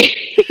stay?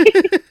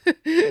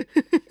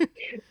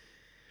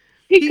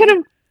 He could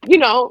have,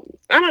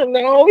 I don't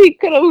know. He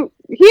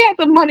had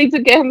the money to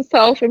get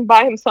himself and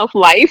buy himself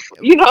life,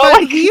 But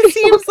like, he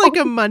seems like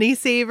a money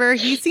saver.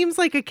 He seems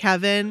like a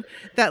Kevin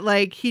that,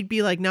 like, he'd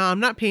be like, no, I'm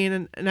not paying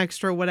an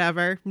extra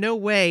whatever. No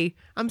way.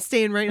 I'm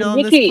staying right now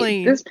on this Nikki,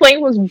 plane. this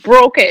plane was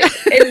broken,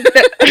 and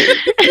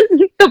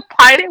the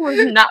pilot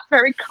was not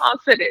very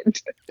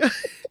confident.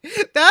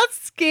 That's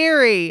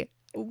scary.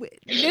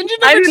 Engine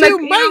I number was like,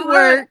 two might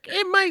work.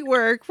 It might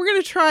work. We're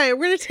going to try it.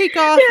 We're going to take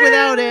off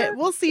without it.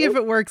 We'll see if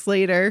it works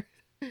later.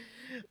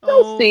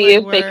 We'll see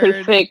if they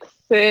can fix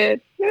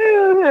it.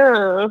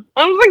 I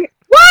was like,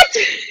 what?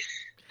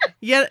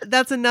 Yeah,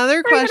 that's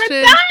another We're gonna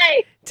question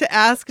die. to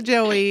ask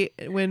Joey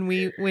when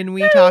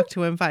we talk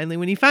to him finally.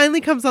 When he finally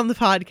comes on the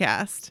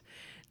podcast.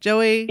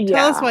 Joey,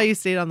 tell us why you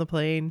stayed on the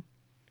plane.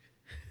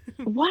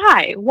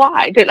 Why?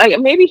 Like,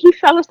 maybe he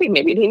fell asleep.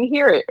 Maybe he didn't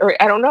hear it, or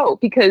I don't know.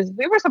 Because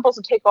we were supposed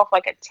to take off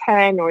like at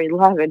 10 or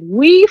 11.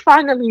 We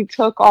finally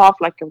took off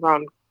like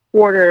around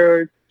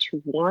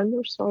 1:45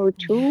 or so,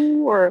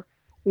 2 or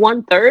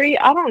 1:30.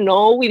 I don't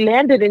know. We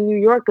landed in New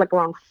York like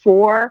around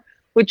 4,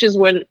 which is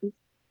when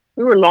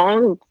we were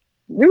long.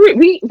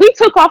 We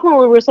took off when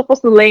we were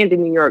supposed to land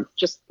in New York.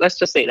 Let's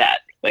just say that,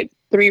 like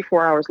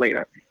 3-4 hours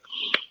later.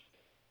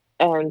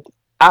 And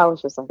I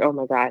was just like, oh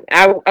my God.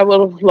 I would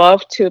have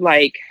loved to,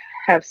 like,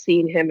 have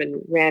seen him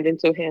and ran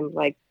into him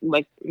like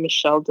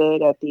Michelle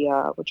did at the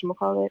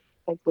whatchamacallit,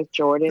 like with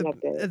Jordan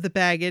at The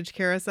baggage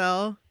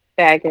carousel.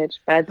 baggage.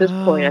 But at this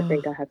point, I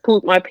think I had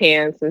pooped my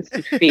pants in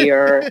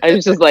fear. I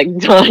was just like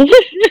done.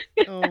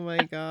 Oh my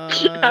God.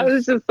 I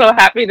was just so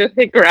happy to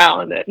stick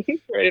around and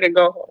ready to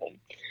go home.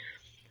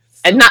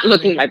 So and not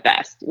looking funny. my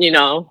best,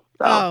 So.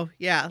 Oh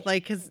yeah,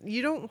 like, because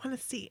you don't want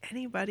to see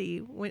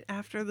anybody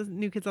after the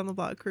New Kids on the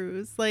Block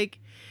cruise. Like,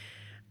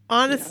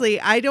 honestly,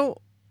 I don't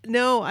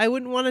know. I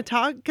wouldn't want to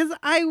talk because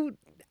I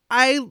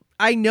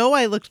know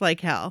I looked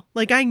like hell.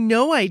 Like, I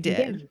know I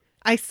did. Yeah.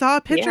 I saw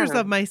pictures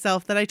of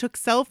myself that I took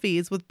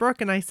selfies with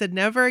Brooke, and I said,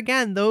 never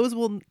again. Those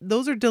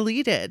are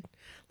deleted.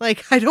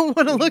 Like, I don't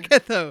want to look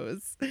at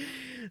those.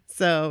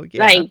 So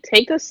yeah. Like,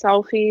 take the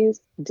selfies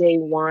day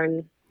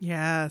one.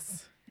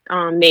 Yes.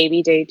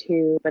 maybe day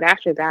 2, but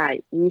after that,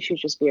 you should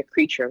just be a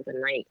creature of the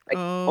night. Like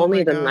Oh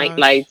only my the night gosh.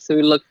 lights will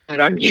look good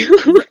on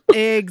you.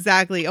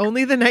 Exactly.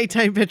 Only the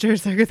nighttime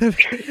pictures are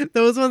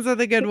those ones are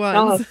the good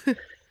ones.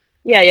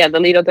 Yeah, the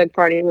Lido Deck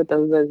party with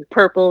the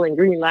purple and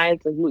green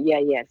lights and blue. Yeah,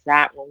 yes,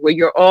 that one where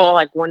you're all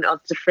like one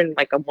of different,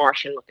 like a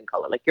Martian looking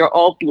color, like you're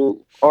all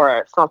blue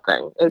or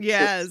something. It's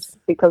Yes. just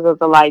because of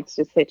the lights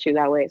just hit you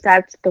that way.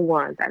 That's the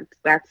one.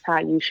 That's how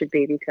you should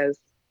be, because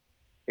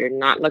you're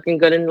not looking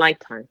good in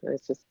nighttime.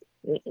 It's just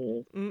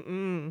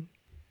Mm-mm.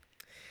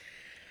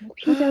 Okie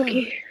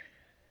dokie.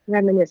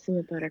 Reminiscing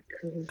about our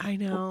cruise. I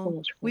That's so know.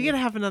 much We fun.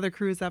 gotta have another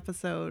cruise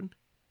episode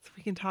so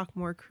we can talk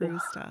more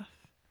cruise stuff.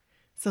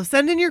 So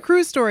send in your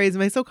cruise stories,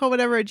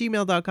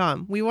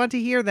 mysocalledwhatever@gmail.com. We want to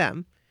hear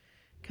them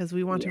because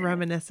we want to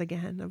reminisce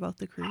again about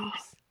the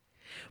cruise.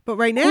 But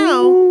right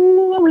now,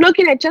 Ooh, I'm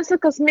looking at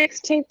Jessica's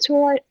mixtape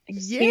tour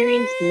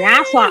experience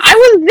Yes! NASA. I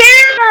was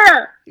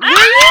there.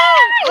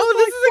 Oh,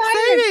 this is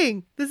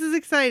exciting. This is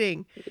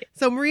exciting.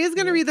 So Maria's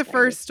going to read the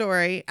first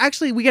story.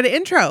 Actually, we got an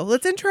intro.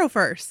 Let's intro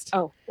first.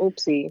 Oh,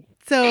 oopsie.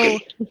 So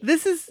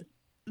this is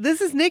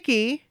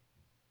Nikki.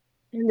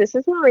 And this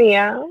is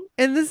Maria.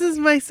 And this is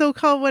my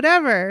so-called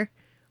whatever.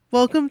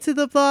 Welcome to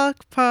the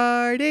block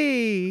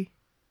party.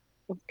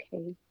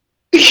 Okay.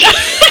 Maria's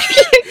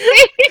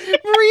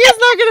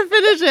not going to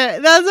finish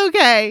it. That's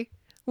okay.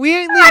 We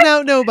ain't leaving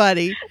out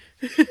nobody.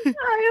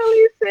 I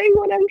only sing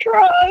when I'm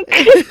drunk.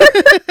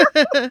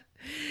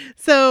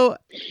 So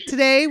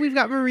today we've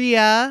got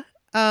Maria,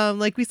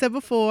 like we said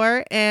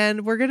before,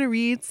 and we're going to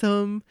read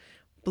some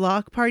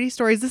block party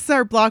stories. This is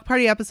our block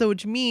party episode,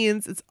 which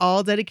means it's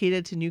all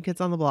dedicated to New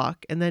Kids on the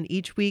Block. And then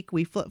each week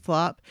we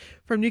flip-flop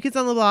from New Kids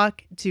on the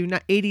Block to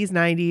 80s,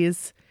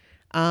 90s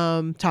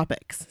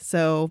topics.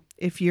 So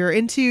if you're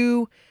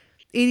into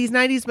 80s,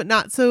 90s, but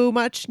not so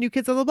much New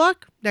Kids on the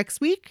Block,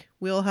 next week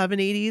we'll have an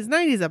 80s,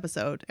 90s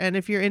episode. And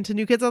if you're into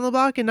New Kids on the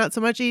Block and not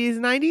so much 80s,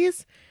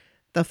 90s,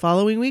 the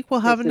following week we'll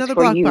have another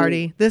block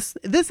party. This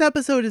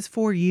episode is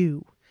for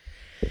you.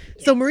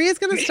 So Maria's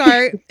going to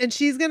start, and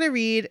she's going to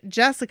read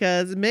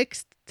Jessica's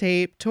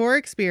mixtape tour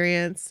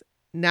experience,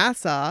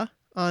 NASA,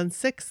 on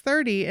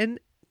 6/30, and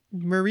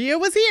Maria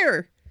was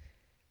here.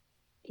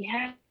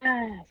 Yes.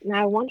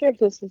 Now I wonder if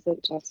this is a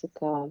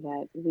Jessica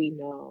that we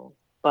know,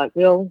 but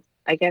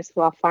I guess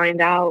we'll find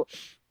out.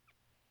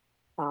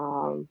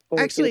 When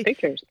we see the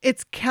pictures.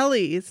 It's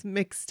Kelly's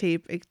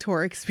mixtape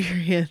tour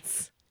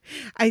experience.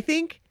 I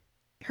think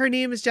her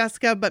name is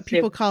Jessica, but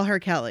people call her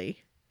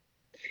Kelly.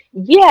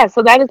 Yeah,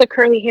 so that is a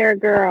curly hair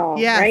girl.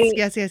 Yes, right?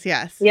 yes.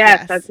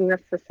 Yes, that's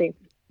the same.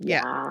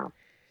 Yeah. Oh,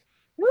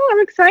 I'm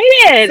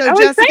excited. So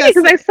I'm excited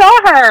because I saw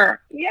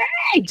her.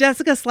 Yay!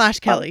 Jessica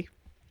 / Kelly.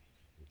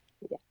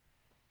 Yeah.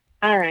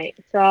 All right.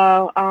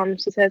 So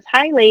she says,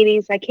 "Hi,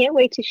 ladies. I can't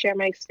wait to share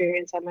my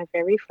experience at my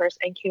very first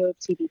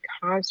NKOTB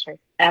concert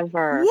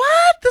ever."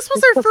 What? This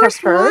was her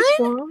first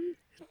one?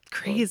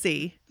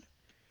 Crazy.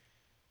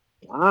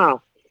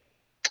 Wow.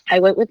 I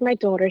went with my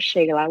daughter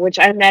Shayla, which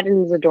I met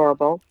and is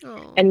adorable,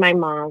 and my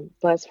mom,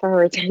 bless for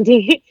her,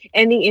 attending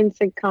any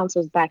instant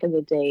concerts back in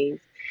the days.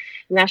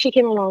 Now she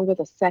came along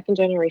with a second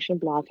generation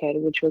Blockhead,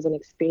 which was an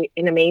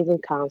amazing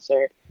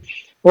concert.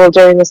 Well,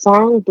 during the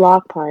song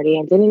Block Party,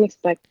 I didn't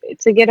expect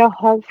to get a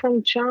hug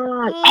from John.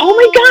 Oh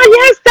my God,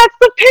 yes, that's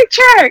the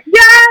picture.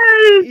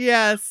 Yes.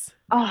 Yes.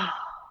 Oh,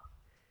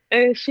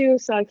 and she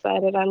was so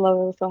excited. I love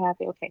her. I was so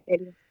happy. Okay,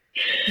 anyway.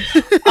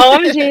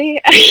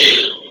 OMG.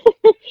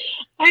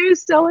 I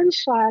was so in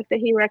shock that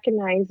he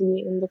recognized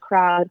me in the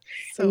crowd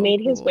and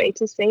made his way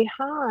to say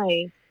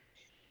hi.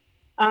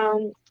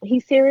 He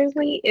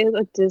seriously is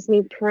a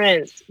Disney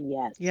prince.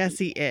 Yes. Yes,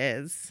 he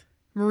is.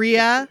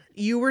 Maria,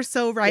 you were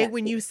so right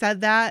when you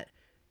said that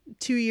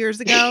 2 years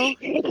ago.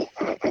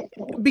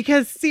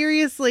 Because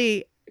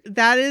seriously,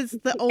 that is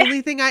the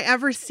only thing I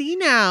ever see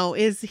now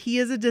is he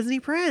is a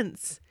Disney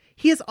prince.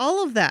 He is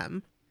all of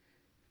them.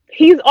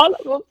 He's all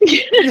of them.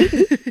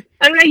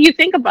 I'm like, you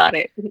think about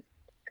it.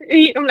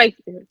 I'm like,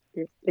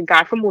 you're the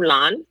guy from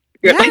Mulan.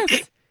 You're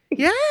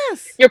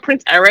Yes. You're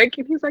Prince Eric.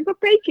 And he's like, oh,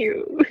 thank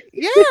you.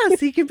 Yes,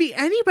 he can be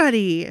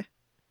anybody.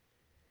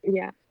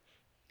 Yeah.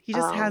 He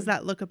just has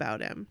that look about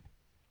him.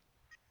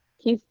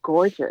 He's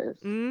gorgeous.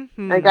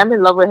 Mm-hmm. Like, I'm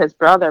in love with his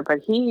brother,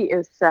 but he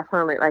is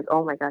definitely like,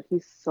 oh my God,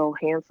 he's so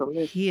handsome.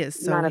 He is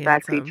so not handsome. A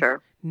bad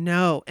creature.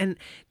 No. And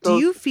do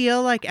you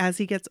feel like as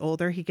he gets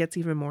older, he gets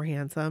even more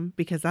handsome?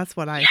 Because that's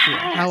what I feel,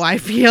 how I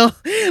feel.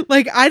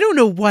 Like, I don't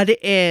know what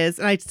it is.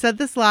 And I said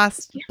this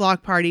last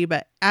block party,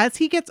 but as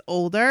he gets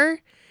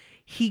older,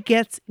 he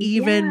gets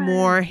even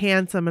more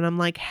handsome. And I'm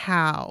like,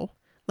 how?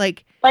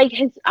 Like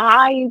his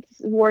eyes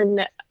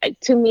were,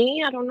 to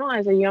me, I don't know,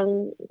 as a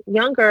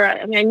younger,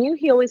 I mean, I knew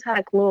he always had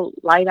like little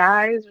light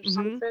eyes or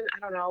something. I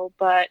don't know.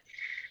 But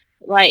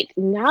like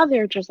now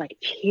they're just like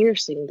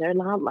piercing. They're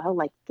not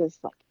like this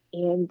like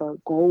amber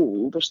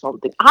gold or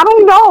something. I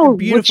don't know.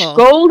 Beautiful. Which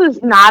gold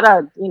is not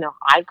a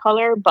eye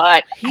color,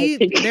 but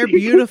they're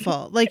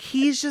beautiful. Like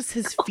he's just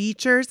his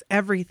features,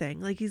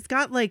 everything. Like he's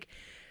got like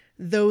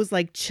those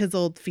like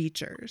chiseled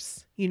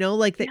features, you know,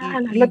 like that Yeah,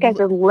 and I look at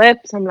the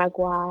lips. I'm like,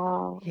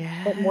 wow. What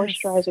Yes.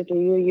 moisturizer do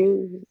you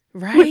use?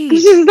 Right.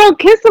 This is so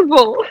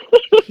kissable.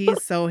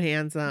 He's so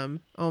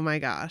handsome. Oh my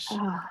gosh.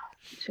 Ah,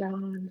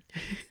 John.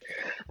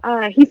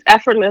 He's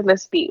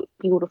effortlessly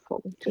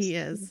beautiful. He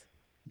is.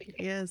 He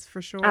is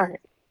for sure. All right.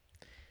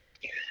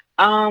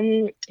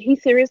 He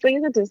seriously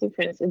is a Disney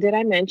prince. Did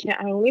I mention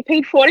I only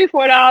paid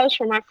 $44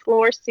 for my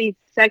floor seat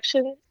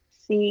section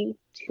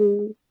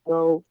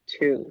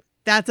C202?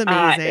 That's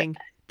amazing.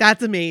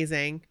 That's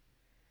amazing.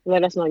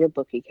 Let us know your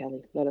bookie,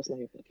 Kelly. Let us know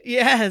your bookie.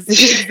 Yes,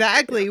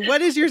 exactly.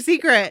 What is your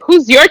secret?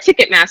 Who's your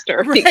ticket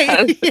master?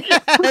 Right.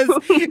 Yes.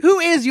 Who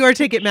is your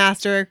ticket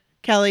master,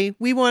 Kelly?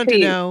 We want to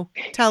Please. know.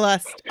 Tell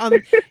us.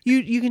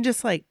 You can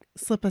just like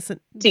slip us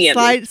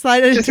DM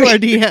slide it into our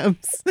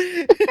DMs.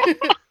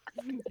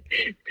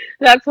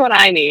 That's what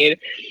I need.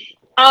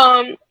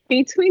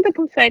 Between the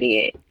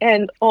confetti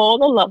and all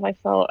the love I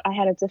felt, I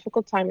had a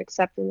difficult time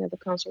accepting that the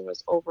concert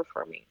was over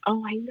for me.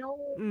 Oh, I know.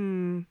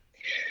 Mm.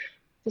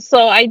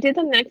 So I did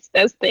the next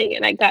best thing,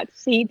 and I got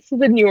seats to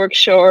the New York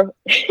show.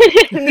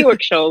 New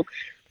York show,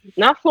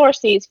 not floor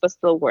seats, but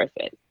still worth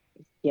it.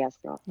 Yes,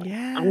 girl.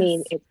 Yes. I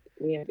mean,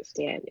 we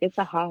understand. It's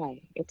a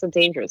high. It's a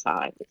dangerous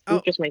high.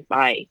 You just might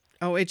buy.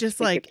 Oh, it just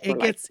like it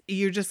gets.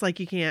 You're just like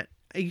you can't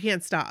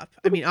stop.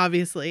 I mean,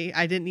 obviously,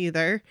 I didn't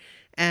either,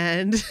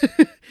 and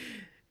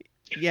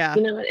yeah.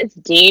 You know, it's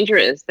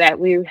dangerous that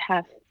we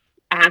have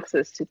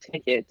access to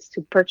tickets,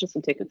 to purchase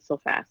the tickets so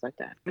fast like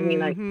that. I mean,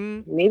 like,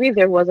 maybe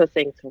there was a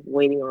thing to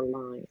waiting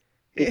online,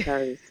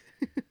 because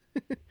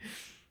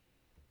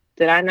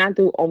did I not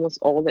do almost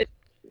all the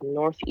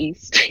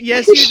Northeast?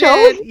 Yes, you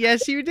did.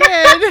 Yes, you did.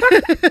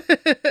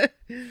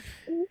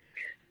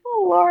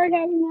 Oh, Lord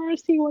have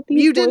mercy. What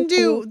these You didn't boys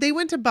do. They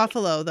went to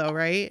Buffalo though,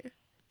 right?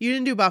 You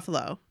didn't do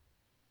Buffalo.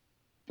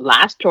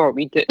 Last tour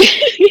we did.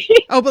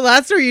 Oh, but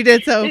last tour you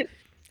did. So,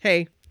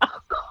 hey. Oh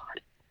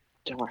God,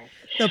 darn.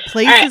 The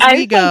places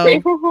we go.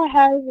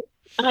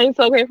 I'm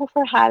so grateful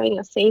for having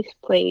a safe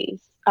space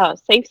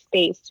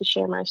to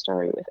share my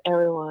story with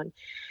everyone.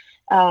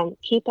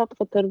 Keep up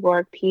the good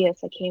work.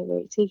 P.S. I can't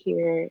wait to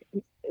hear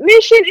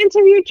Mission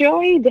Interview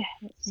Joy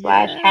 /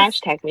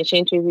 hashtag Mission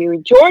Interview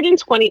Jordan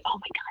 20. Oh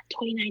my God,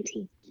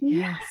 2019.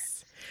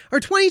 Yes. Or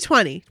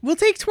 2020. We'll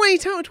take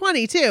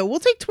 2020 too. We'll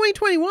take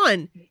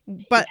 2021,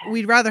 but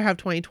we'd rather have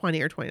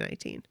 2020 or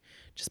 2019.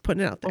 Just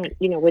putting it out there.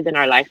 You know, within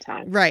our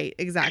lifetime. Right.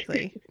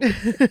 Exactly.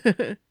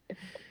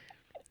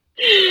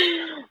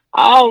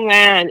 Oh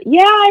man,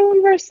 yeah, I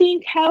remember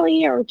seeing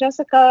Kelly or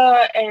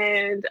Jessica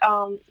and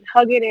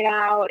hugging it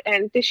out.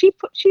 And did she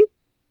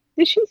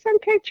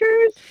send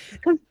pictures?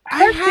 Because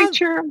her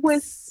picture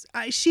was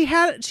she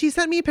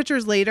sent me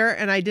pictures later,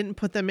 and I didn't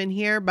put them in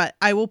here, but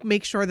I will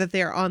make sure that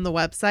they're on the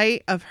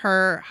website of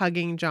her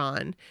hugging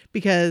John,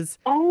 because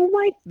oh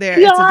my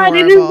God,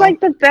 it is like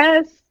the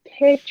best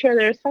picture.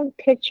 There's some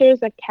pictures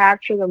that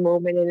capture the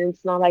moment, and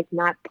it's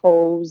not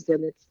posed,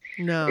 and this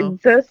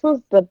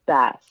was the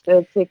best.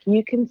 It's like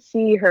you can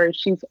see her,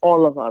 she's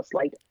all of us.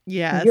 Like,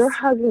 yes, you're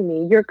hugging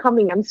me, you're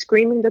coming, I'm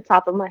screaming the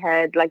top of my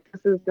head, like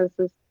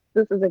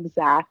this is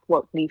exact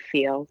what we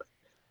feel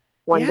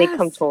when they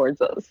come towards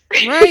us.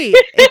 Right.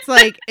 It's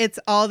like it's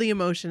all the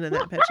emotion in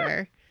that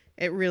picture.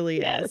 It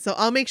really is. So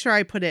I'll make sure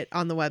I put it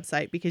on the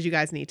website, because you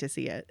guys need to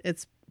see it.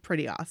 It's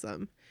pretty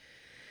awesome.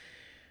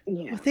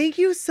 Yeah. Well, thank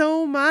you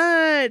so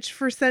much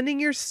for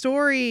sending your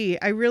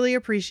story. I really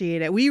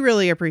appreciate it. We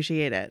really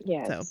appreciate it.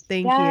 Yes. So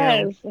thank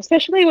you.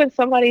 Especially when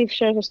somebody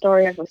shares a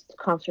story of a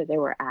concert they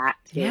were at.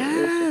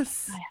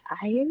 Yes.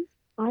 I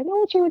know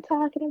what you were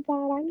talking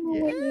about. I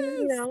know what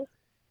you know.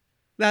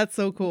 That's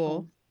so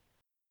cool.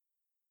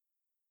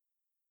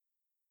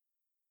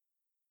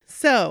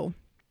 So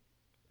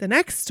the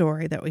next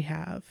story that we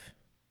have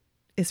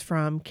is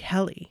from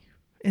Kelly.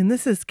 And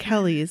this is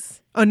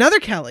another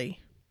Kelly.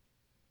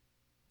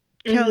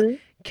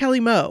 Kelly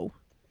Moe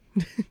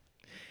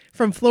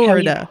from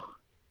Florida.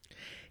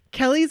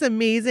 Kelly's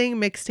amazing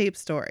mixtape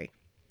story.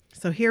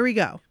 So here we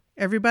go.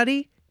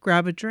 Everybody,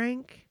 grab a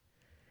drink.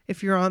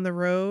 If you're on the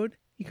road,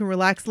 you can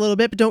relax a little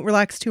bit, but don't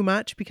relax too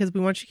much, because we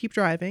want you to keep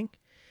driving.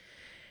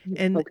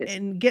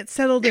 And get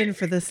settled in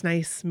for this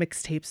nice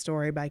mixtape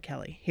story by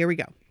Kelly. Here we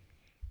go.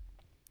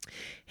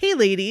 Hey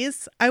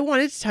ladies, I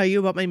wanted to tell you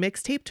about my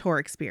mixtape tour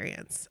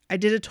experience. I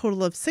did a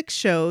total of 6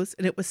 shows,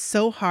 and it was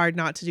so hard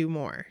not to do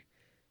more.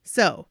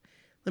 So,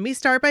 let me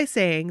start by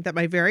saying that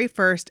my very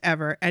first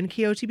ever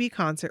NKOTB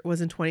concert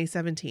was in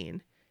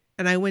 2017,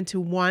 and I went to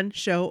one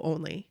show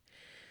only.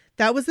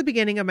 That was the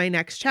beginning of my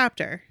next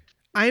chapter.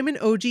 I am an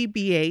OG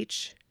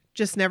BH,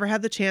 just never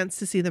had the chance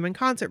to see them in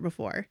concert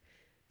before.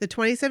 The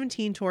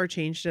 2017 tour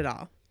changed it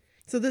all.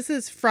 So this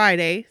is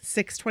Friday,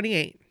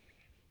 6/28.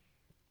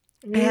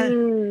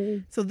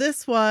 And so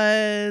this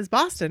was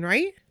Boston,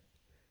 right?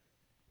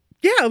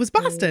 Yeah, it was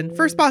Boston.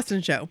 First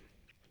Boston show.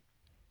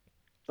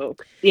 Oh,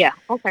 yeah.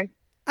 Okay.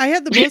 I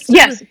had the most.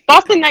 Yes,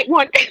 Boston night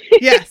 1.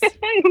 Yes.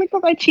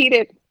 Because I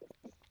cheated.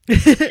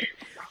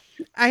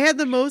 I had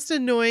the most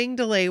annoying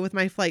delay with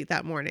my flight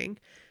that morning.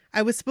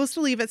 I was supposed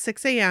to leave at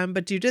 6 a.m.,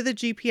 but due to the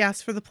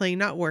GPS for the plane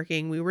not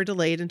working, we were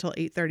delayed until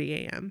 8:30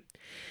 a.m.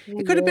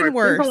 It could have been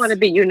worse. People want to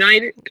be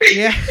united.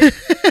 Yeah.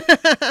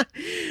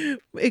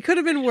 It could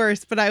have been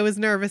worse, but I was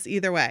nervous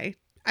either way.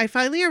 I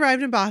finally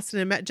arrived in Boston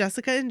and met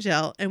Jessica and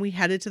Jill, and we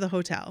headed to the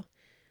hotel.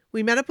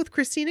 We met up with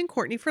Christine and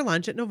Courtney for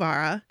lunch at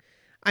Novara.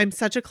 I'm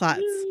such a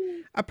klutz.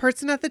 A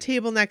person at the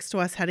table next to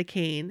us had a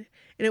cane,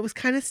 and it was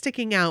kind of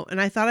sticking out,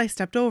 and I thought I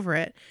stepped over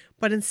it,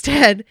 but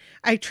instead,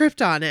 I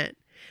tripped on it.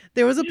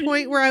 There was a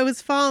point where I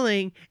was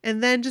falling,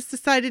 and then just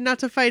decided not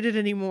to fight it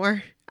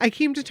anymore. I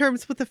came to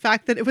terms with the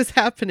fact that it was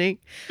happening.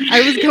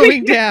 I was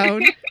going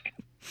down.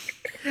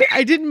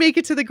 I didn't make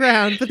it to the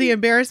ground, but the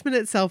embarrassment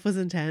itself was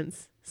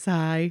intense.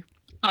 Sigh.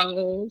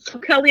 Oh, so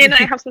Kelly and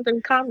I have something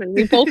in common.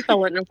 We both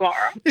fell at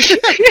Navarro.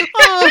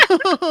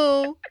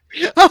 Oh,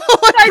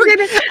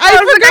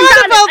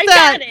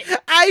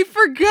 I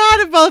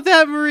forgot about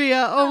that,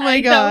 Maria. Oh my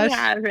gosh.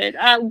 I don't have it.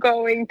 I'm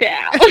going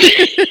down.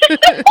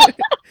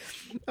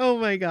 Oh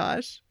my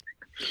gosh.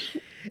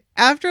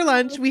 After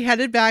lunch, we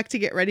headed back to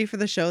get ready for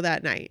the show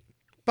that night.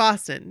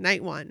 Boston,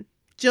 night 1.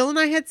 Jill and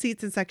I had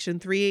seats in section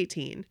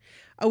 318.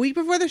 A week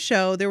before the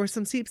show, there were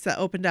some seats that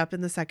opened up in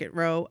the second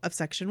row of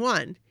section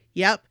 1.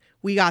 Yep,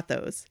 we got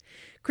those.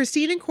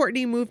 Christine and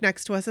Courtney moved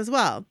next to us as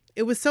well.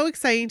 It was so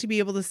exciting to be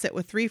able to sit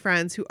with 3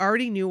 friends who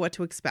already knew what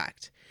to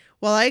expect,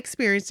 while I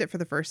experienced it for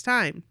the first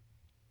time.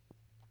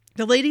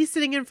 The ladies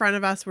sitting in front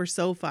of us were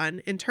so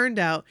fun, and turned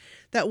out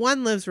that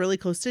one lives really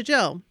close to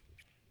Jill.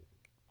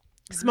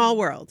 Small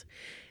world.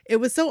 It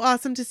was so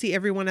awesome to see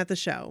everyone at the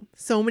show.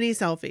 So many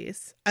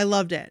selfies. I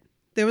loved it.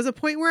 There was a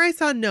point where I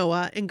saw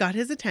Noah and got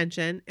his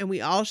attention, and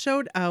we all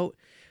showed out.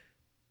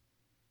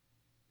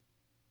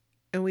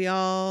 And we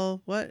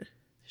all, what?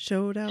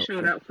 Showed out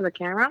for the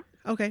camera?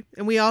 Okay.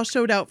 And we all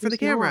showed out for the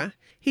camera. Noah?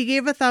 He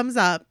gave a thumbs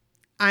up.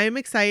 I am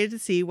excited to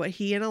see what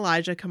he and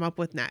Elijah come up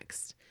with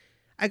next.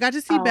 I got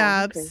to see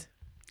Babs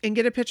and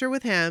get a picture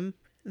with him.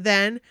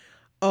 Then,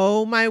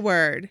 oh my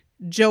word,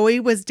 Joey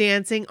was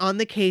dancing on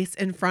the case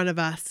in front of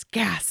us.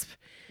 Gasp.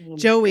 Oh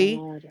Joey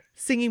God.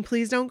 Singing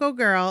Please Don't Go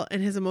Girl,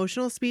 and his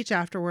emotional speech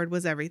afterward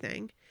was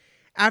everything.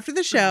 After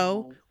the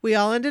show, we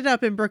all ended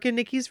up in Brooke and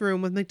Nikki's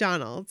room with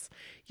McDonald's.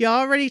 Y'all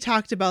already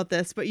talked about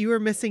this, but you were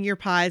missing your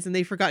pies and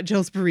they forgot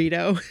Jill's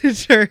burrito.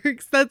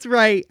 Jerks. That's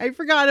right. I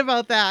forgot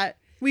about that.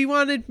 We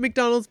wanted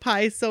McDonald's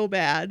pies so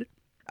bad.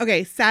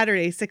 Okay,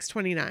 Saturday,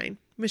 6/29.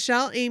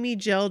 Michelle, Amy,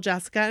 Jill,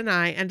 Jessica, and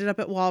I ended up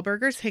at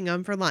Wahlburgers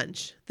Hingham for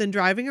lunch, then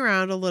driving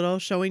around a little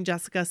showing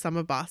Jessica some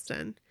of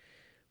Boston.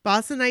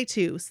 Boston Night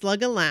 2,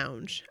 Slugga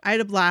Lounge. I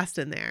had a blast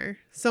in there.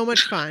 So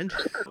much fun.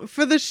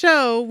 For the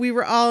show, we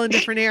were all in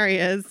different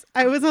areas.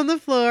 I was on the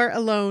floor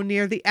alone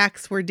near the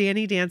X where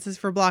Danny dances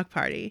for Block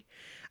Party.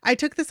 I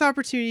took this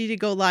opportunity to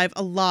go live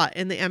a lot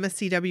in the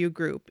MSCW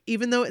group,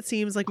 even though it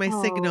seems like my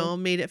signal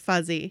made it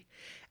fuzzy.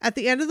 At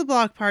the end of the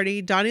Block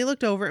Party, Donnie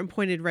looked over and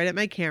pointed right at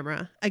my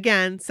camera.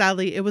 Again,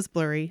 sadly, it was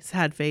blurry.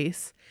 Sad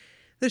face.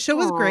 The show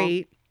was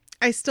great.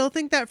 I still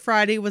think that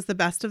Friday was the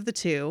best of the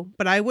two,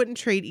 but I wouldn't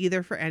trade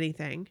either for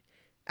anything.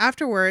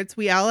 Afterwards,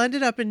 we all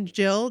ended up in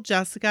Jill,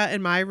 Jessica,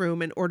 and my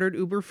room and ordered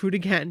Uber food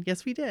again.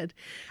 Yes, we did.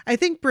 I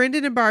think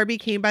Brendan and Barbie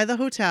came by the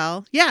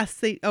hotel.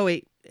 Yes,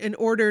 and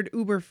ordered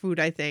Uber food,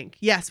 I think.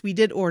 Yes, we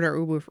did order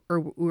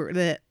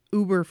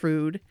Uber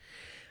food.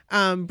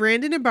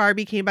 Brandon and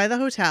Barbie came by the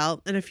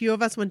hotel, and a few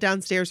of us went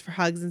downstairs for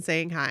hugs and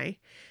saying hi.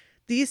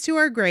 These two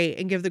are great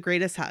and give the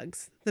greatest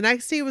hugs. The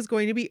next day was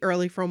going to be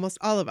early for almost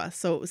all of us,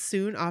 so it was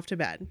soon off to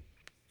bed.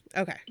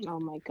 Okay. Oh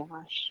my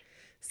gosh.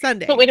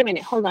 Sunday. So wait a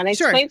minute. Hold on.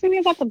 Explain to me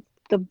about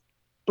the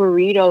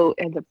burrito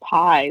and the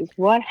pies.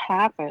 What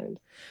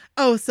happened?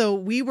 Oh, so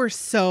we were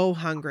so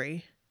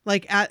hungry.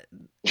 I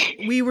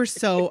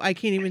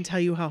can't even tell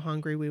you how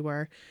hungry we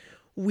were.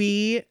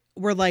 We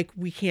were like,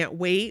 we can't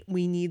wait.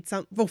 We need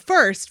some. Well,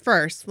 first,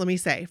 let me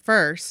say,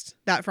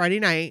 that Friday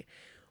night,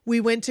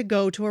 we went to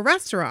go to a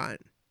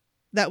restaurant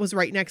that was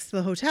right next to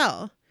the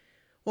hotel.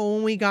 Well,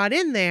 when we got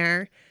in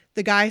there,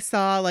 the guy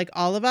saw like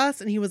all of us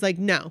and he was like,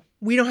 no,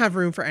 we don't have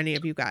room for any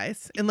of you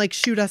guys, and like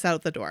shoot us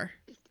out the door.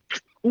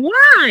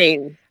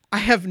 Why? I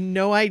have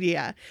no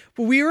idea.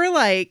 But we were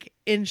like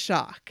in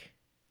shock.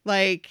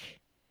 Like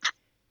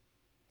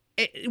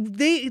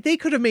they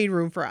could have made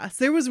room for us.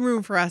 There was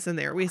room for us in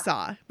there. We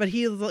saw, but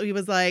he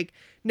was like,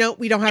 no,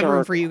 we don't have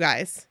room for you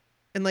guys,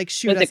 and like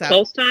shoot us out. Was it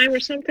close time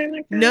or something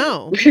like that?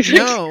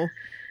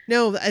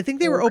 No. I think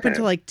they were open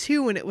till like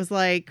 2, and it was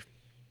like,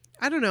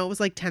 I don't know. It was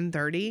like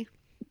 10:30,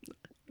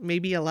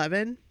 maybe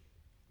 11.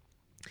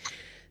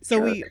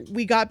 So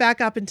we got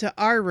back up into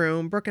our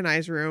room, Brooke and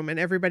I's room, and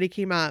everybody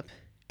came up,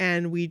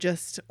 and we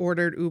just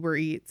ordered Uber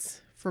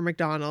Eats for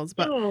McDonald's.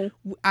 But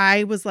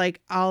I was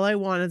like, all I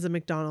want is a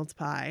McDonald's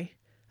pie.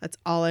 That's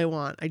all I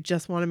want. I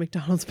just want a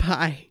McDonald's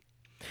pie.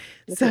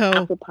 So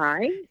apple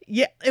pie?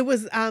 Yeah, it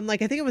was I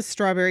think it was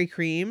strawberry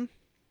cream.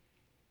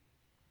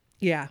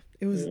 Yeah,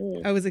 it was.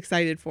 I was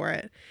excited for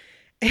it.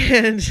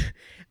 And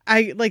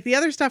I like the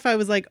other stuff. I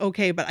was like,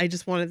 okay, but I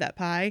just wanted that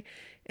pie,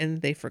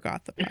 and they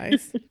forgot the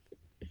pies.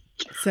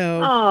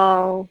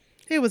 So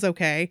it was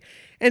okay.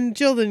 And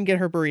Jill didn't get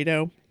her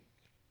burrito.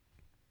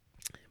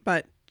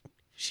 But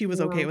she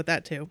was okay Wow. with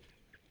that too.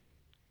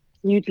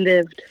 You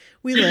lived.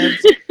 We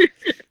lived.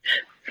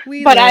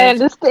 We But I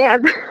lived.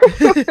 understand.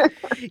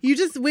 You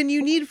just, when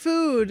you need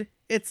food,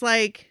 it's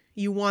like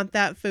you want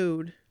that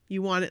food.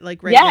 You want it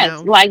like right Yes,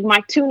 now. like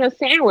my tuna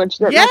sandwich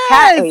that my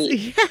cat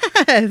ate.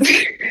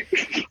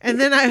 Yes. And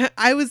then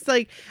I was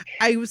like,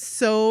 I was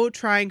so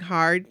trying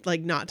hard,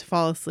 like not to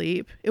fall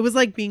asleep. It was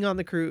like being on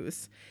the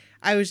cruise.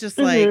 I was just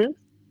like Mhm.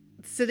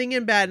 sitting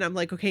in bed and I'm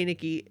like, okay,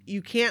 Nikki,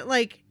 you can't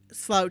like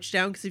slouch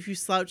down because if you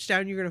slouch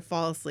down, you're going to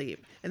fall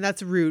asleep. And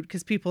that's rude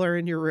because people are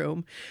in your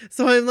room.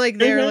 So I'm like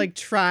there, Mhm. like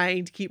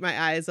trying to keep my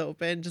eyes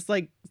open, just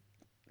like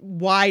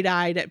wide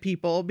eyed at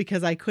people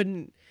because I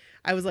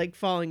was like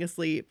falling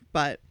asleep,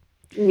 but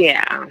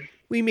Yeah.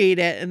 we made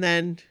it. And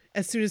then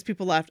as soon as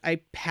people left,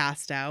 I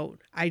passed out.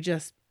 I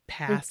just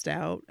passed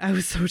out. I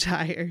was so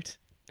tired.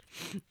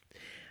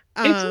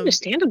 It's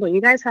understandable.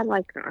 You guys had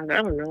like, I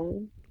don't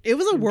know. It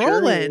was a journey.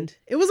 whirlwind.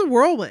 It was a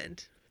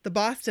whirlwind. The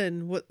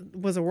Boston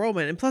was a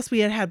whirlwind. And plus we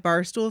had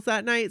bar stools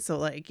that night. So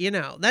like, you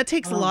know, that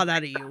takes a Oh lot my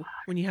out of you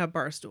when you have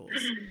bar stools.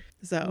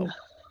 So,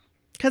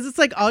 because it's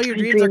like all your I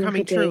dreams are dream of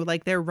coming the true. day.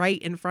 Like they're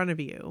right in front of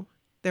you.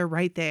 They're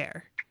right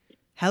there.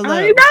 Hello.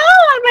 I know.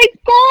 Oh my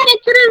god, I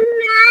can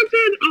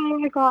imagine. Oh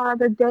my god,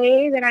 the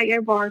day that I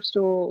get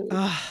Barstool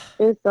Ugh.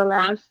 is the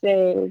last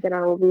day that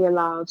I will be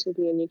allowed to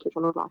be a New Kids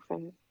on the Block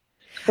fan.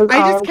 Because I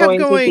just I'm kept going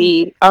to going.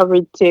 be a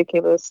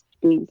ridiculous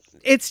beast.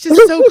 It's just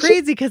so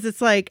crazy because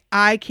it's like,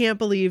 I can't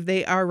believe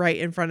they are right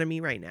in front of me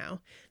right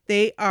now.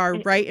 They are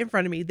right in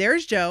front of me.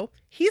 There's Joe.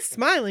 He's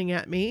smiling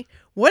at me.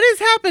 What is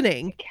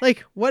happening?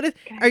 Like, what is,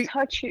 Can are I you,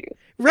 touch you?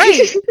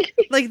 right?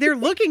 Like they're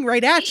looking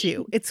right at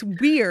you. It's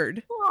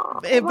weird, Oh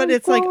but my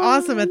it's like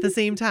awesome at the God.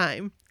 same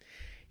time.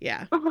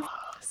 Yeah. Oh,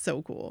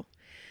 So cool.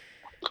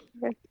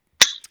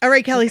 All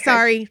right, Kelly.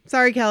 okay.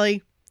 Sorry,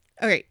 Kelly.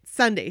 Okay,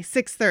 Sunday,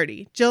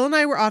 6:30. Jill and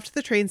I were off to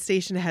the train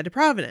station to head to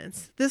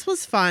Providence. This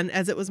was fun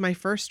as it was my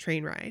first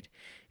train ride.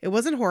 It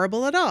wasn't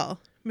horrible at all.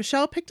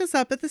 Michelle picked us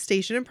up at the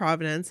station in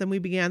Providence and we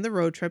began the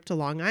road trip to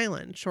Long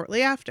Island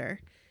shortly after.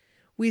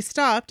 We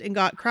stopped and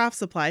got craft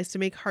supplies to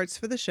make hearts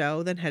for the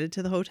show, then headed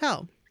to the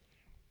hotel.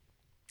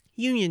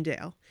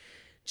 Uniondale.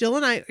 Jill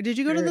and I, did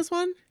you go to this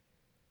one?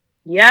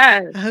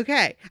 Yes.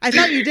 Okay. I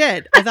thought you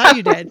did. I thought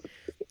you did.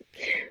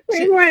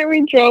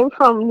 We drove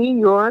from New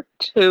York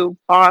to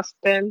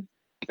Boston,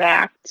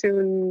 back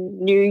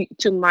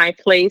to my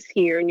place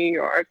here in New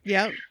York,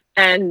 Yep.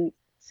 and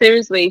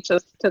seriously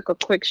just took a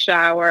quick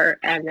shower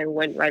and then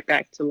went right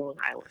back to Long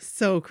Island.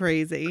 So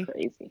crazy.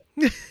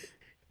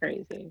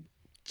 Crazy.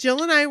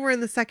 Jill and I were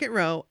in the second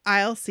row,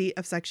 aisle seat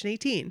of section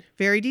 18.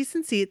 Very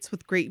decent seats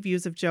with great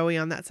views of Joey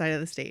on that side of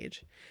the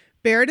stage.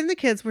 Barrett and the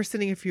kids were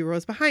sitting a few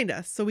rows behind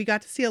us, so we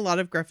got to see a lot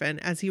of Griffin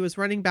as he was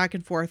running back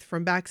and forth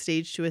from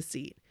backstage to his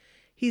seat.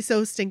 He's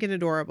so stinking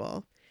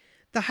adorable.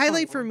 The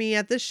highlight for me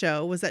at this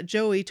show was that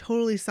Joey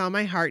totally saw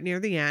my heart near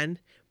the end,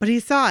 but he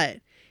saw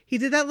it. He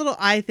did that little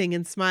eye thing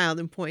and smiled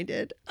and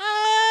pointed.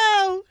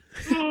 Oh!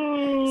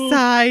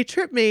 Sigh,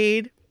 trip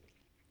made.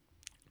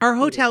 Our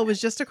hotel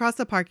was just across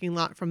the parking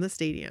lot from the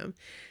stadium.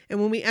 And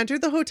when we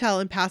entered the hotel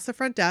and passed the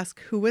front desk,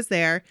 who was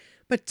there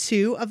but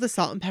two of the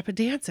Salt and Pepper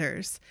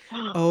dancers?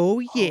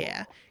 Oh,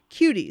 yeah.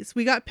 Cuties.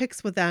 We got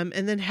pics with them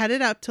and then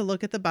headed up to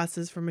look at the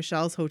buses from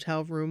Michelle's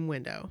hotel room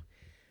window.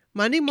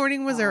 Monday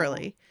morning was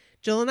early.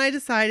 Jill and I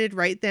decided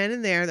right then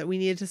and there that we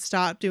needed to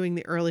stop doing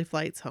the early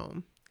flights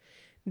home.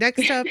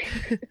 Next up,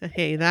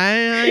 hey,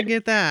 I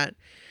get that.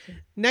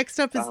 Next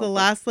up is the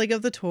last leg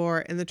of the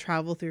tour and the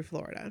travel through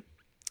Florida.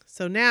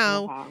 So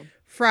now,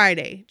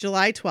 Friday,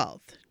 July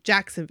 12th,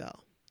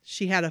 Jacksonville.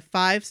 She had a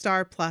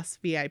 5-star plus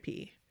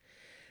VIP.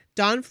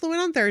 Dawn flew in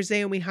on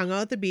Thursday and we hung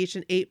out at the beach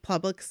and ate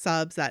Publix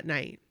subs that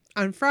night.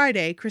 On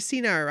Friday,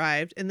 Christina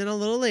arrived and then a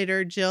little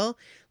later, Jill,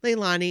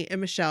 Leilani,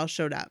 and Michelle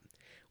showed up.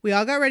 We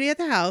all got ready at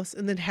the house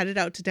and then headed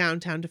out to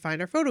downtown to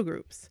find our photo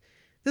groups.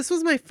 This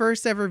was my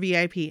first ever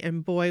VIP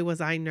and boy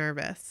was I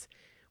nervous.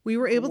 We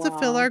were able to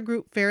fill our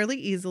group fairly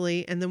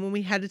easily and then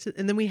we headed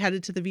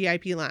to the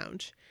VIP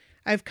lounge.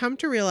 I've come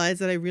to realize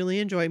that I really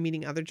enjoy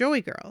meeting other Joey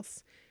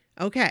girls.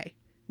 Okay,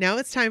 now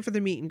it's time for the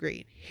meet and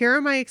greet. Here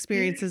are my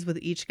experiences with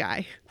each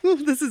guy.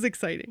 This is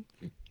exciting.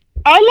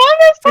 I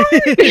love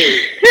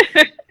this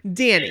part.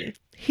 Danny.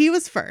 He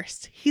was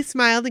first. He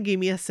smiled and gave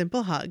me a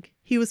simple hug.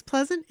 He was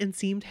pleasant and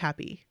seemed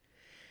happy.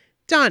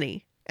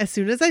 Donnie. As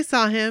soon as I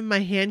saw him, my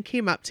hand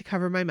came up to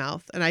cover my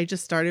mouth and I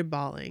just started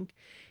bawling.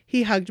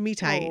 He hugged me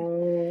tight.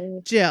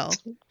 Jill.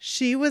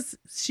 She was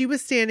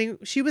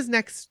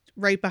next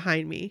right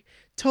behind me.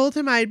 Told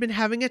him I had been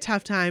having a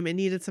tough time and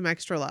needed some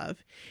extra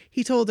love.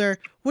 He told her,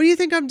 "What do you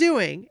think I'm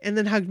doing?" and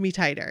then hugged me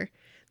tighter.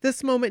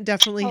 This moment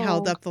definitely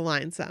held up the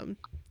line some.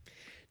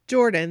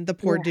 Jordan, the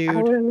poor dude. I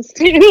would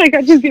understand. Like,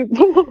 I just get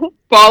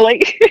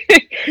bawling.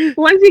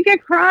 Once you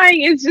get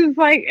crying, it's just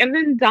like, and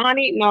then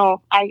Donnie,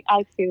 no, I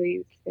feel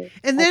you.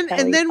 And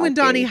then when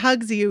Donnie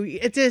hugs you,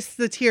 it just,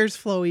 the tears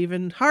flow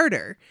even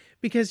harder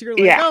because you're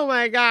like, oh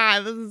my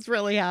God, this is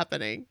really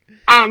happening.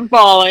 I'm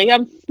bawling.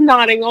 I'm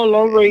snotting all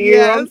over you.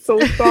 Yes. I'm so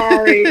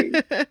sorry.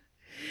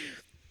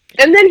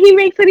 And then he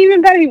makes it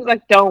even better. He was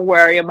like, "Don't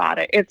worry about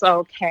it. It's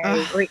okay."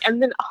 Ugh. Like,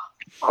 and then,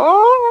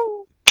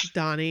 oh,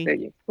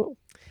 Donnie.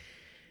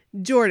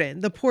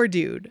 Jordan, the poor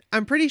dude.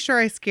 I'm pretty sure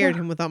I scared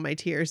him with all my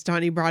tears,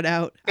 Donnie brought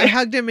out. I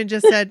hugged him and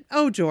just said,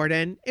 "Oh,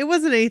 Jordan." It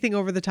wasn't anything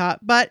over the top,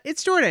 but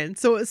it's Jordan,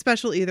 so it was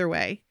special either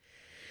way.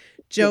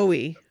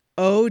 Joey.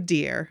 Oh,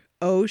 dear.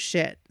 Oh,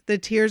 shit. The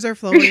tears are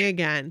flowing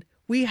again.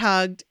 We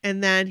hugged,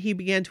 and then he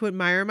began to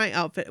admire my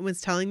outfit and was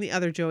telling the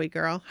other Joey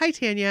girl, hi,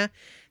 Tanya,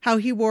 how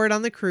he wore it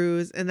on the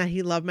cruise and that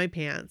he loved my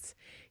pants.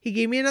 He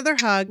gave me another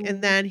hug,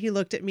 and then he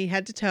looked at me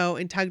head to toe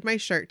and tugged my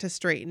shirt to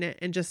straighten it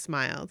and just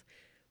smiled.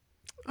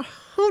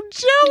 Oh,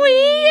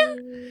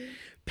 Joey!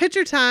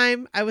 Picture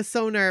time. I was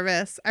so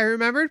nervous. I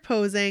remembered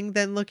posing,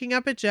 then looking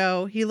up at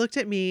Joe. He looked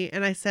at me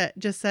and I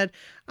just said,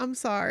 "I'm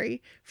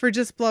sorry," for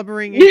just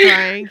blubbering and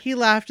crying. He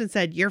laughed and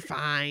said, "You're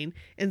fine,"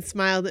 and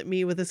smiled at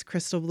me with his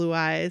crystal blue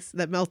eyes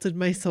that melted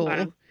my soul.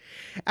 Wow.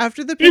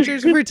 After the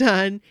pictures were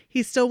done,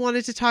 he still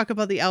wanted to talk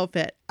about the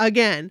outfit.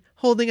 Again,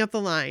 holding up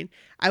the line.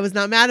 I was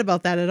not mad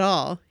about that at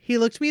all. He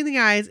looked me in the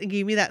eyes and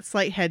gave me that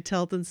slight head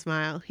tilt and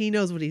smile. He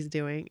knows what he's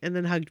doing, and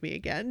then hugged me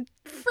again.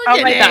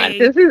 Oh my God,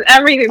 this is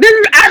everything. This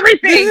is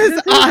everything. This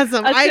is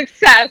awesome. A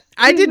success.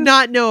 I did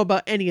not know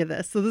about any of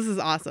this, so this is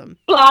awesome.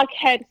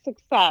 Blockhead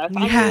success.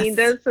 Yes. I mean,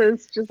 this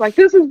is just like,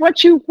 this is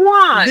what you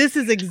want. This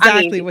is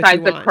exactly what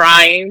you want. Besides the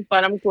crying,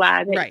 but I'm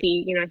glad that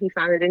he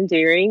found it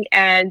endearing.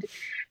 And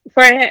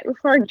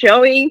for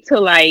Joey to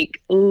like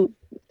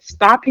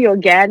stop you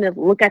again and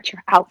look at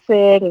your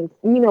outfit and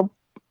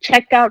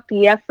check out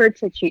the efforts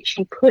that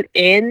she put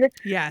in.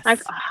 Yes,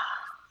 like,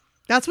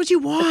 that's what you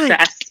want.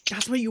 Success.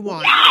 That's what you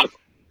want.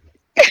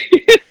 Yes.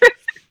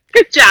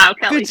 Good job,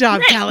 Kelly. Good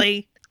job,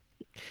 Kelly.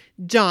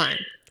 John.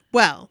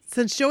 Well,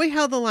 since Joey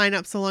held the line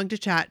up so long to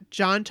chat,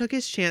 John took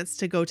his chance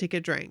to go take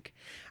a drink.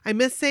 I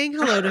missed saying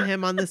hello to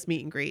him on this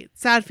meet and greet.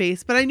 Sad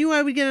face, but I knew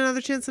I would get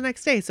another chance the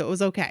next day, so it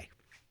was okay.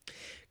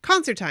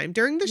 Concert time.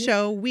 During the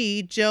show,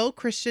 we, Jill,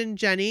 Christian,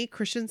 Jenny,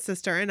 Christian's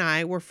sister, and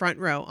I were front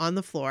row on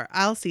the floor,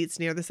 aisle seats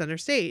near the center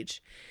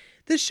stage.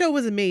 This show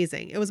was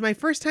amazing. It was my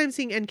first time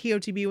seeing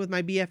NKOTB with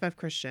my BFF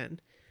Christian.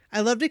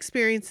 I loved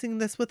experiencing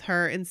this with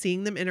her and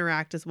seeing them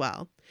interact as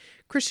well.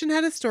 Christian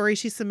had a story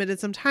she submitted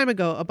some time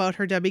ago about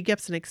her Debbie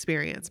Gibson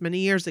experience many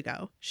years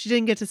ago. She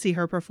didn't get to see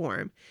her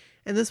perform,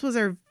 and this was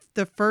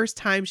the first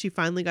time she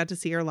finally got to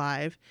see her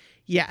live.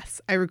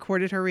 Yes, I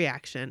recorded her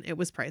reaction. It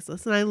was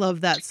priceless, and I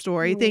love that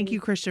story. Thank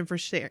you, Christian, for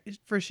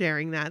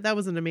sharing that. That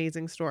was an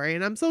amazing story,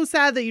 and I'm so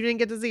sad that you didn't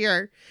get to see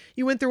her.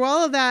 You went through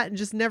all of that and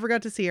just never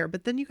got to see her,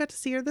 but then you got to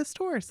see her this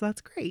tour, so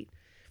that's great.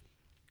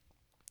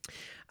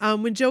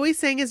 When Joey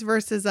sang his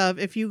verses of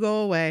 "If You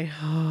Go Away,"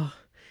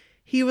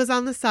 he was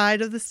on the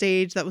side of the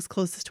stage that was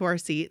closest to our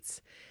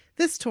seats.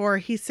 This tour,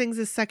 he sings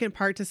his second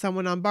part to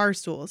someone on bar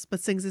stools, but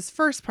sings his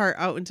first part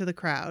out into the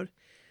crowd.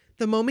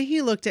 The moment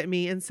he looked at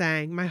me and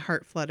sang, my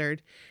heart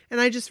fluttered, and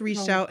I just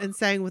reached out and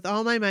sang with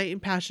all my might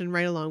and passion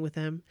right along with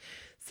him.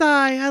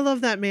 Sigh, I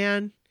love that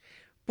man.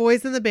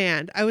 Boys in the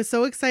band. I was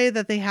so excited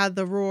that they had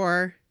the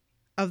roar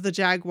of the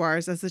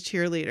Jaguars as the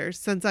cheerleaders,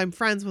 since I'm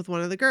friends with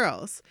one of the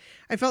girls.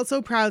 I felt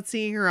so proud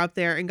seeing her up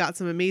there and got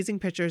some amazing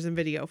pictures and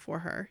video for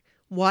her.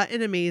 What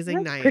an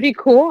amazing night. Pretty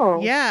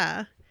cool.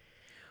 Yeah.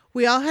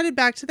 We all headed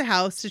back to the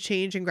house to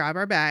change and grab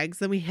our bags,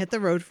 then we hit the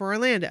road for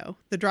Orlando.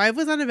 The drive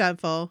was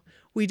uneventful.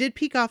 We did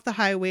peek off the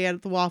highway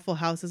at the Waffle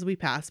House as we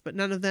passed, but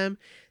none of them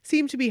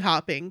seemed to be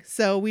hopping,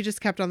 so we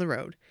just kept on the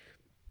road.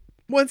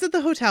 Once at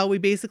the hotel, we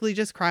basically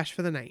just crashed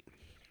for the night.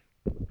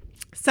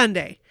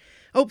 Saturday,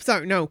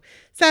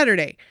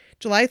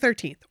 July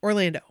 13th,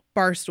 Orlando,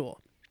 Barstool.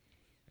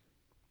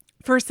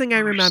 First thing I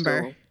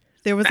remember,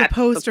 there was a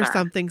post or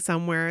something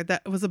somewhere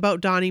that was about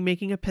Donnie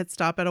making a pit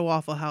stop at a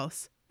Waffle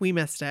House. We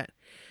missed it.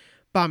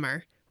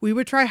 Bummer. We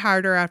would try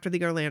harder after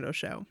the Orlando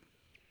show.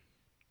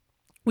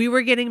 We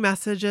were getting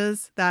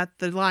messages that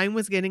the line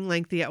was getting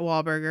lengthy at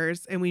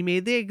Wahlburgers, and we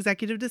made the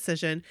executive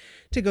decision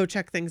to go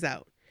check things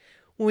out.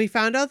 When we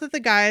found out that the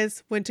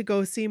guys went to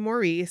go see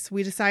Maurice,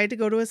 we decided to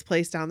go to his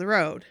place down the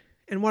road.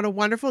 And what a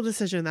wonderful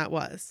decision that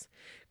was.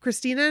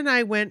 Christina and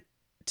I went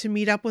to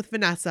meet up with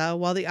Vanessa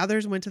while the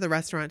others went to the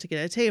restaurant to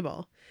get a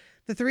table.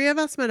 The three of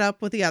us met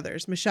up with the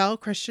others, Michelle,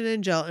 Christian,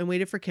 and Jill, and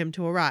waited for Kim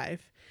to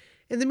arrive.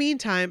 In the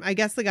meantime, I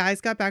guess the guys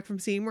got back from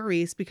seeing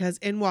Maurice because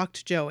in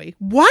walked Joey.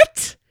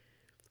 What?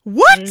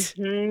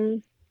 Mm-hmm.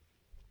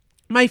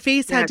 My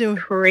face had to...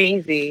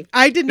 crazy.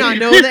 I did not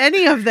know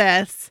any of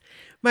this.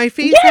 My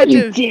face had to...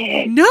 you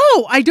did.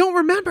 No, I don't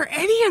remember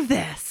any of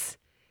this.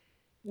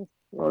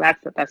 Well,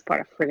 that's the best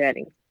part of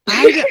forgetting.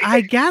 I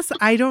guess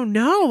I don't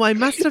know. I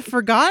must have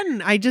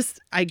forgotten.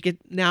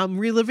 Now I'm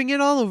reliving it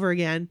all over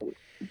again.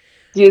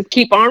 Just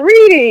keep on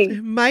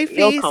reading. My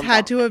face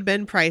had to have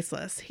been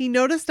priceless. He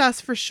noticed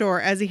us for sure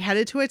as he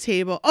headed to a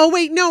table. Oh,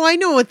 wait, no, I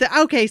know what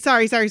okay,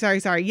 sorry.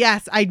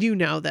 Yes, I do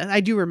know this.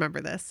 I do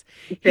remember this.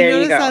 There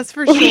he noticed us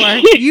for sure.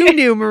 You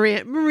knew,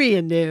 Maria.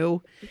 Maria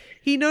knew.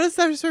 He noticed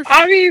us for sure.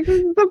 I mean, this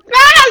is the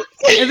best.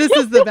 This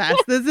is the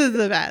best. This is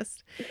the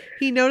best.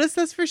 He noticed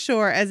us for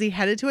sure as he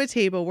headed to a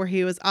table where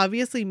he was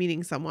obviously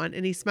meeting someone,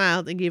 and he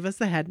smiled and gave us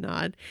the head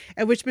nod,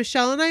 at which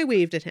Michelle and I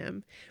waved at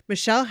him.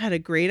 Michelle had a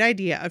great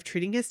idea of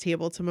treating his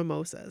table to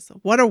mimosas.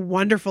 What a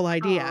wonderful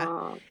idea.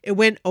 Aw. It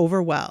went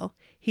over well.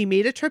 He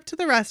made a trip to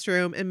the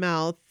restroom and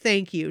mouthed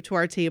 "thank you" to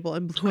our table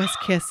and blew us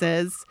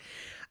kisses.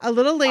 A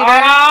little later,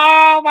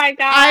 Oh my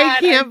god! I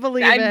can't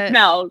believe I'd it.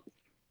 melt.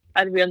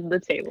 I'd be under the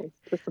table,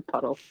 just a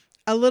puddle.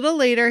 A little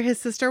later, his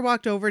sister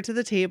walked over to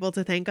the table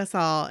to thank us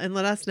all and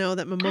let us know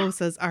that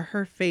mimosas are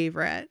her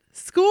favorite.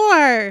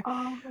 Score!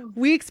 Oh.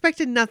 We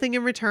expected nothing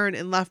in return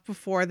and left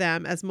before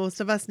them, as most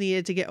of us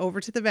needed to get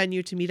over to the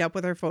venue to meet up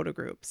with our photo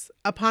groups.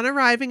 Upon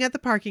arriving at the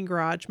parking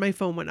garage, my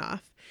phone went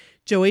off.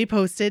 Joey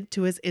posted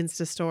to his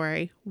Insta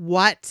story,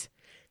 "What?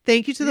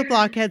 Thank you to the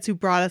blockheads who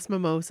brought us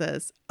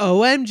mimosas.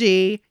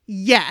 OMG,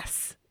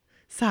 yes."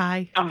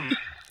 Sigh. Oh.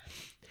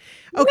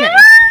 Okay.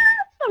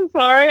 I'm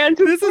sorry. I just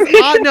This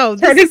is no.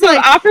 This is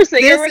like opera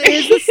singer.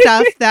 this is the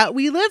stuff that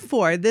we live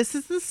for. This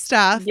is the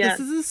stuff. Yes.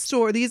 This is the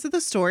story. These are the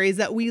stories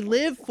that we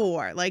live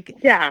for. Like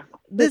Yeah.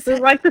 This this. is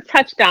like the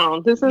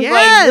touchdown. This is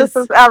Yes. like this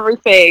is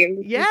everything.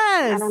 This is-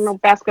 Yes. I don't know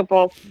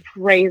basketball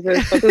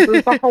phrases, but this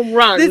is the home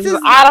run. This is-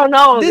 I don't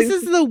know. This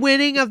is the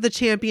winning of the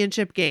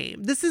championship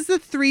game. This is the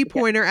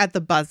 3-pointer at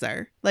the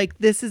buzzer. Like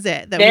this is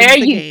it. That there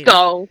wins the you game.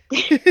 go.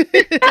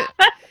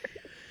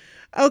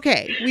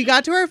 Okay, we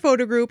got to our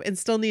photo group and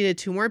still needed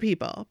 2 more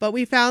people, but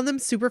we found them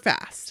super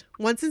fast.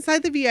 Once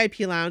inside the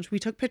VIP lounge, we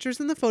took pictures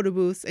in the photo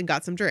booths and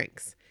got some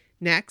drinks.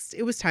 Next,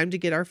 it was time to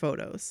get our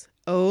photos.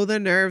 Oh, the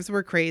nerves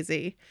were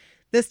crazy.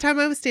 This time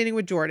I was standing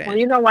with Jordan. Well,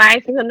 you know why I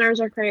think the nerves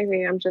are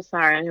crazy? I'm just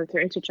sorry. I have to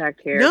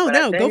interject here. No, but I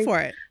no, go think for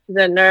it.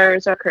 The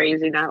nerves are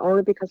crazy, not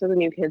only because of the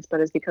new kids, but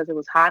it's because it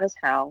was hot as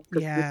hell.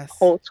 Because Yes. this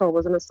whole tour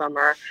was in the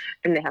summer,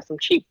 and they have some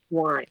cheap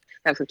wine.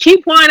 They have some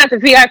cheap wine at the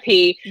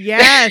VIP.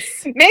 Yes.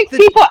 Makes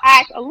people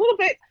act a little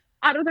bit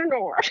out of their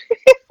norm.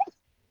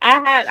 I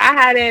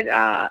had it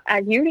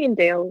at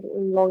Uniondale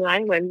in Long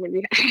Island when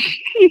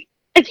we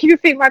if you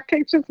see my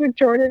pictures with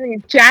Jordan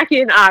and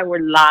Jackie and I were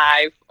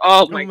live.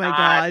 Oh my, my God.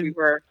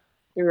 God.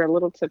 We were a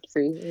little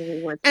tipsy when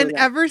we went through And that.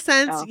 ever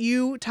since Oh.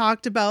 you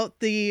talked about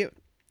the,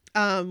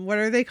 what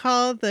are they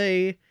called?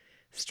 The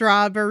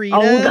strawberries.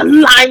 Oh, the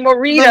lime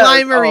margaritas. The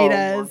lime Oh,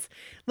 margaritas.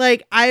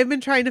 Like, I've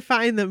been trying to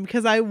find them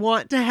because I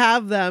want to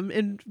have them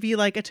and be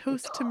like a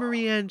toast to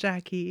Maria and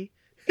Jackie.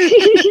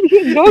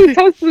 Those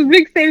toasts was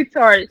big save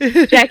tart.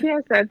 Jackie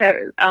has said that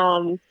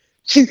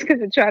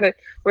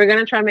we're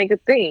gonna try to make a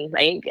thing.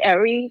 Like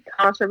every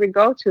concert we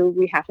go to,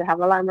 we have to have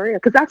a lime margarita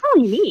because that's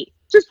all you need.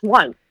 Just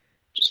one.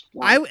 Just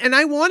one.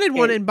 I wanted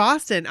one Okay. in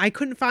Boston. I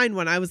couldn't find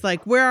one. I was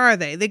like, where are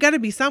they? They got to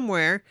be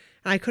somewhere.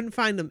 And I couldn't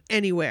find them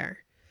anywhere.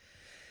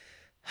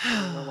 I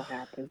don't know what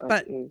happened,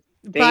 But-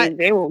 but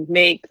they will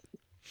make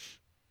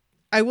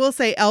I will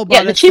say Elle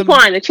bought the us cheap some-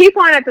 wine. The cheap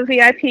wine at the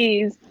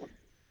VIPs.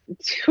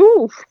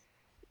 Whew,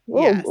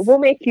 Yes. will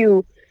make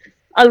you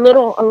a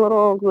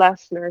little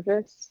less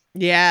nervous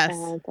Yes.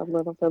 and a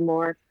little bit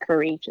more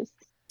courageous.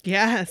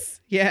 Yes.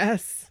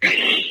 Yes.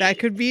 That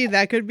could be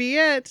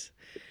it.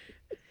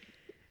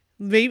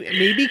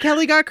 Maybe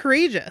Kelly got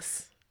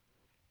courageous.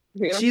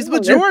 We don't She's know.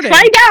 with Let's Jordan.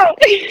 Find out.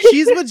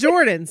 She's with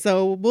Jordan,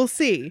 so we'll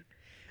see.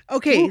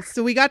 Okay,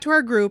 so we got to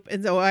our group,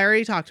 and so I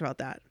already talked about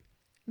that.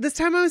 This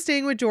time I was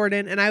staying with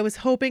Jordan, and I was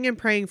hoping and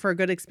praying for a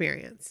good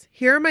experience.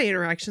 Here are my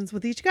interactions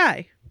with each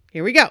guy.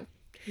 Here we go.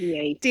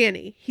 Yay.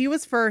 Danny, he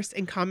was first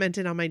and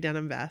commented on my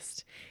denim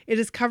vest. It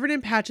is covered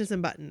in patches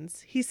and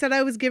buttons. He said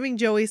I was giving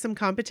Joey some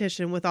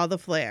competition with all the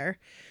flair.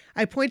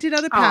 I pointed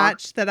out a Aw.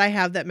 patch that I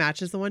have that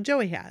matches the one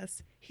Joey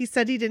has. He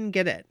said he didn't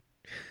get it.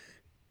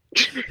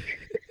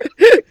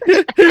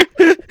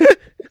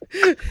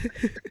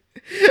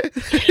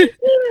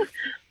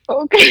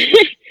 Okay.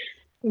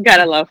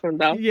 Gotta love him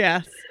though.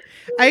 Yes.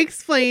 I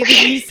explained and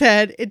he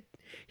said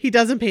he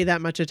doesn't pay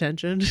that much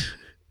attention.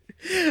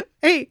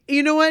 Hey,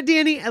 you know what,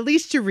 Danny? At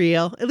least you're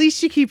real. At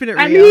least you're keeping it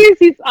real. At least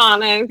he's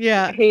honest.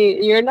 Yeah.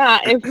 You're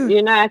not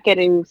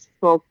getting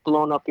smoke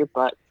blown up your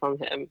butt from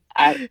him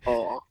at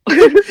all.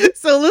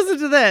 So listen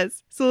to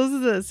this.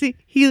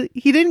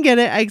 He didn't get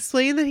it. I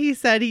explained that he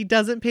said he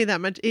doesn't pay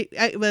that much.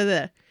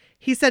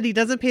 He said he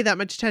doesn't pay that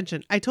much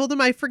attention. I told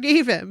him I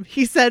forgave him.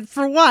 He said,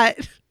 "For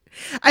what?"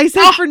 I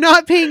said, "For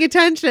not paying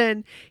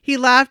attention." He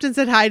laughed and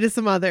said hi to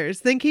some others,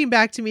 then came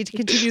back to me to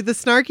continue the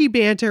snarky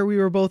banter we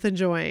were both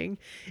enjoying.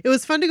 It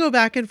was fun to go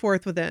back and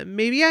forth with him.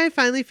 Maybe I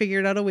finally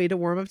figured out a way to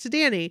warm up to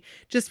Danny.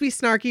 Just be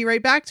snarky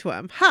right back to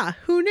him. Ha,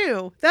 who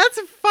knew? That's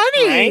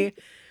funny. Right?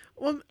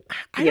 Well,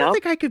 I don't Yup.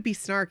 think I could be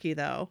snarky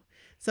though.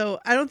 So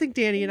I don't think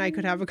Danny and I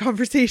could have a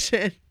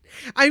conversation.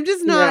 I'm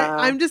just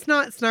not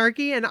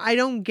snarky, and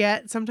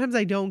sometimes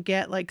I don't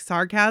get like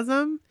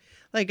sarcasm.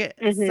 Like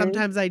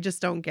sometimes I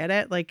just don't get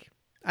it. Like,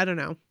 I don't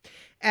know.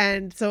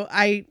 And so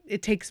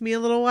it takes me a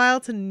little while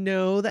to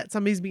know that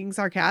somebody's being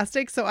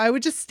sarcastic. So I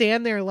would just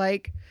stand there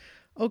like,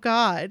 oh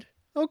God.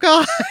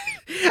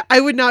 I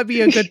would not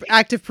be a good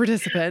active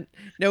participant.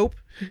 Nope.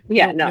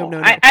 Yeah,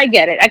 No. I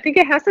get it. I think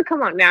it has to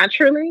come out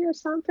naturally or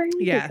something.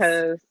 Yes.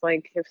 Because,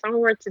 like, if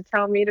someone were to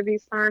tell me to be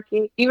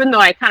snarky, even though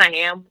I kind of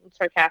am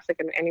sarcastic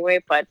in anyway,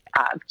 but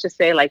just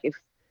say, like, if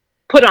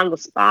put on the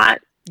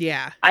spot,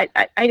 Yeah. I'd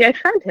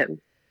offend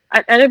him.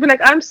 I'd be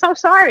like, I'm so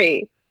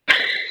sorry.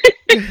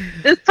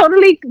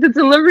 The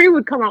delivery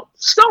would come out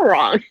so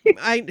wrong.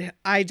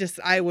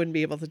 I wouldn't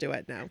be able to do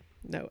it.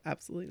 No,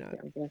 absolutely not.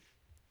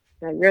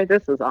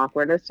 This is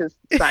awkward. Let's just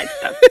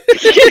sidestep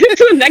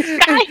to the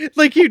next guy.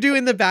 Like you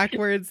doing the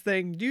backwards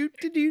thing. Do.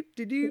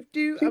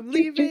 I'm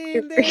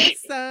leaving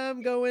this.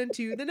 I'm going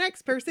to the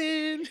next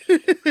person.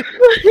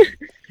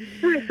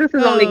 This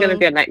is only going to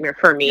be a nightmare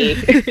for me.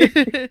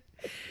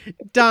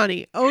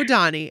 Donnie. Oh,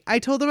 Donnie. I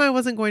told him I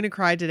wasn't going to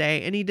cry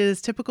today, and he did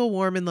his typical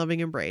warm and loving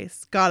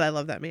embrace. God, I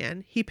love that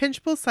man. He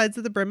pinched both sides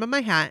of the brim of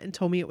my hat and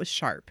told me it was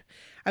sharp.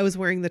 I was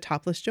wearing the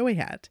topless Joey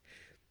hat.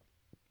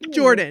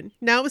 Jordan.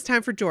 Now it was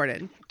time for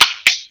Jordan.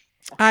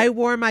 I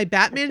wore my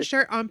Batman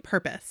shirt on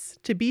purpose.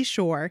 To be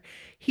sure,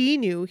 he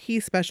knew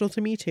he's special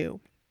to me too.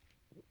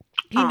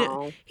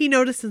 He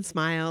noticed and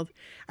smiled.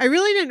 I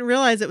really didn't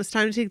realize it was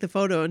time to take the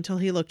photo until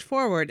he looked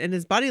forward and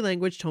his body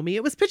language told me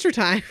it was picture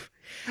time.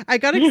 I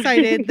got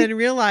excited, then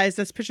realized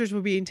as pictures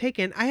were being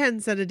taken, I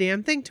hadn't said a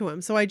damn thing to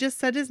him. So I just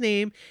said his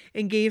name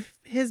and gave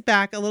his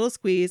back a little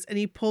squeeze and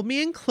he pulled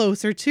me in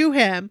closer to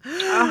him.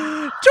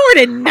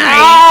 Jordan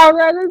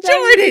Knight!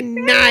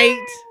 Jordan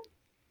Knight!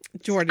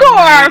 Jordan Score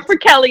Knight. for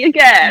Kelly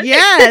again.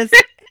 Yes.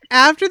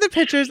 After the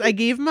pictures, I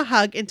gave him a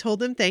hug and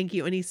told him thank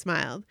you, and he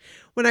smiled.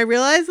 When I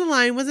realized the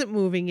line wasn't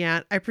moving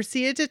yet, I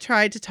proceeded to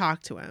try to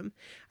talk to him.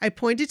 I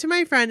pointed to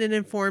my friend and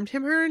informed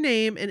him her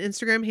name and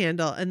Instagram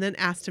handle, and then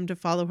asked him to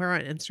follow her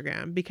on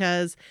Instagram,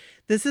 because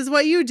this is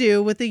what you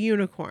do with a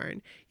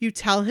unicorn. You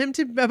tell him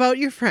about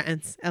your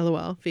friends.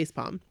 LOL.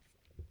 Facepalm.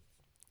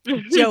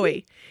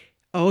 Joey.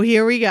 Oh,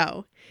 here we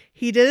go.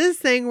 He did his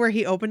thing where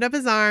he opened up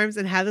his arms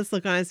and had this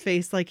look on his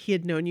face like he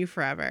had known you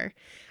forever.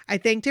 I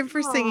thanked him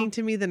for singing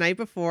to me the night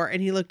before,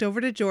 and he looked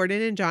over to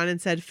Jordan and John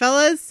and said,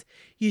 fellas,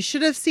 you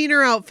should have seen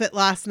her outfit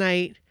last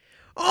night.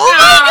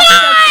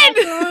 Oh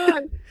my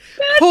God!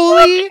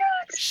 Holy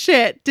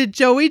shit. Did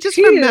Joey just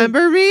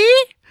remember me?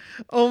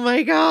 Oh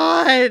my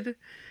God.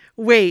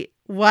 Wait,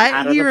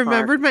 what? He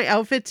remembered my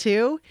outfit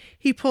too?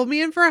 He pulled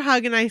me in for a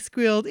hug and I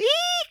squealed, eek!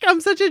 I'm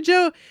such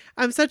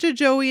a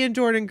Joey and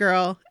Jordan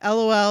girl.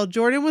 LOL.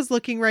 Jordan was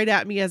looking right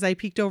at me as I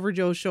peeked over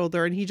Joe's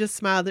shoulder and he just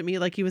smiled at me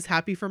like he was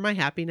happy for my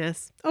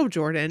happiness. Oh,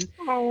 Jordan.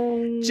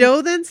 Oh.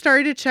 Joe then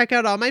started to check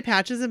out all my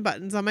patches and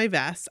buttons on my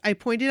vest. I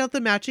pointed out the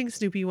matching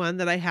Snoopy one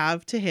that I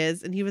have to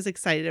his and he was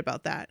excited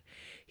about that.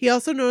 He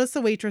also noticed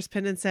the waitress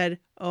pin and said,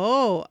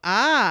 oh,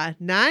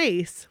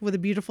 nice, with a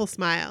beautiful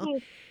smile.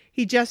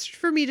 He gestured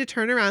for me to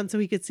turn around so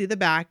he could see the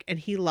back, and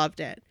he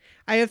loved it.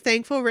 I have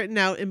thankful written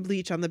out in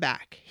bleach on the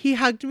back. He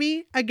hugged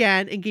me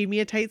again and gave me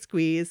a tight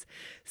squeeze.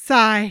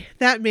 Sigh,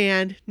 that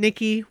man,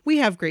 Nikki, we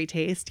have great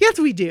taste. Yes,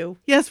 we do.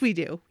 Yes, we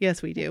do.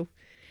 Yes, we do.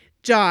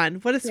 John,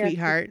 what a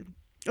sweetheart.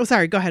 Oh,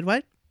 sorry. Go ahead.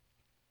 What?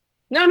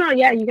 No,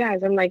 yeah, you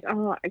guys. I'm like,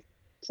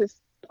 just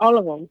all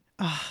of them.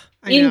 Oh,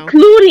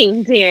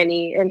 including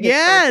Danny and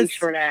his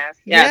short ass.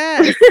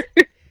 Yes.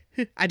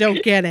 I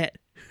don't get it.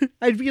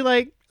 I'd be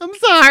like, I'm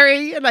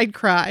sorry. And I'd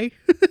cry.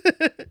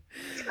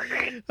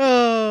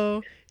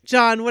 Oh,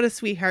 John, what a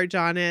sweetheart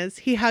John is.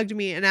 He hugged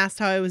me and asked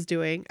how I was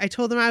doing. I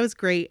told him I was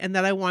great and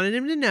that I wanted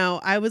him to know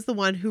I was the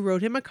one who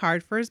wrote him a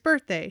card for his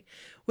birthday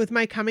with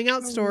my coming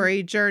out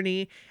story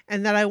journey,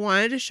 and that I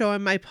wanted to show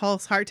him my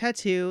Pulse heart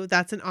tattoo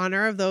that's in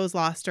honor of those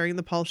lost during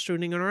the Pulse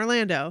shooting in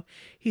Orlando.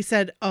 He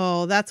said,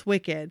 oh, that's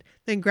wicked.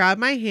 Then grabbed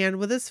my hand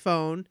with his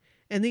phone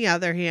in the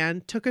other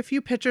hand, took a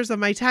few pictures of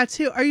my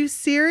tattoo. Are you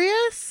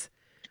serious?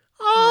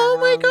 Oh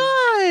my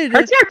God.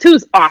 Her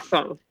tattoo's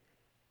awesome.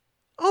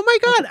 Oh my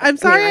God. I'm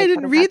sorry I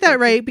didn't read that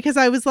right because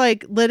I was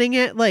like letting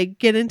it like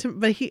get into,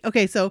 but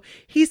so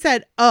he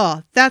said,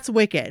 oh, that's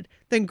wicked.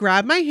 Then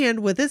grabbed my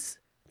hand with his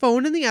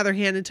phone in the other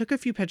hand and took a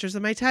few pictures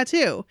of my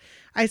tattoo.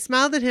 I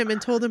smiled at him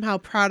and told him how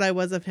proud I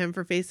was of him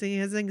for facing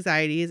his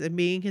anxieties and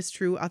being his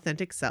true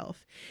authentic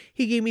self.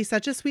 He gave me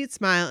such a sweet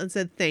smile and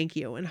said thank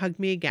you and hugged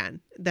me again.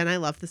 Then I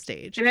left the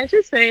stage. And I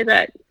just say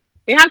that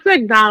you have to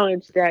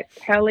acknowledge that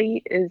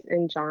Kelly is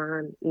in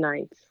John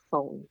Knight's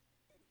phone.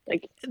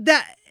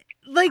 That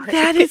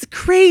is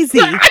crazy.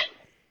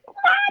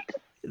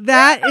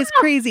 That is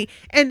crazy.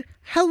 And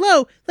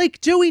hello,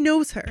 like Joey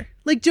knows her.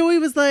 Like Joey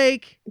was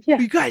like,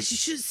 you guys, you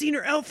should have seen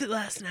her outfit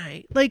last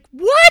night. Like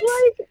what?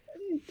 Like,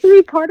 to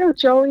be part of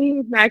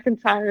Joey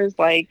McIntyre's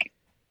like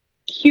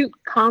cute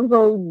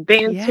convo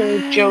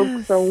banter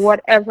jokes or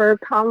whatever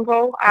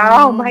convo.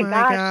 Oh my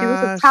gosh, she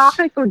was a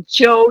topic of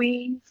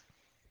Joey's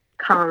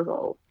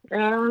convo.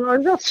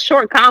 It's a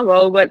short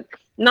convo, but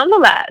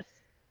nonetheless,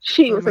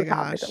 she was a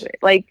topic of it.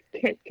 Like,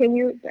 can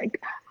you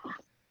like?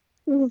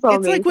 It's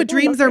like what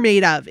dreams are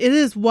made of. It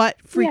is what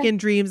freaking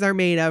dreams are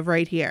made of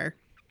right here.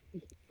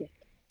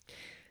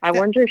 I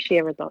wonder if she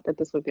ever thought that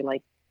this would be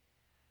like,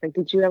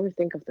 did you ever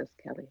think of this,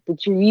 Kelly?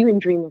 Did you even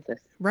dream of this?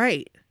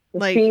 Right.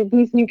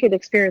 These new kid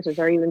experiences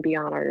are even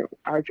beyond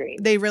our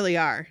dreams. They really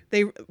are.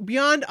 They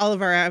beyond all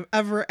of our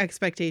ever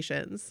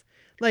expectations.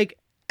 Like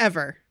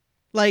ever.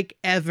 That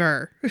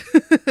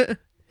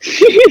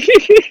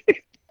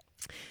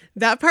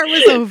part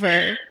was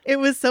over. It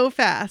was so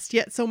fast,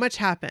 yet so much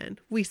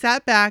happened. We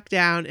sat back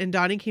down and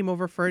Donnie came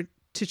over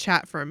to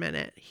chat for a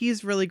minute.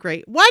 He's really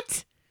great.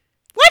 What?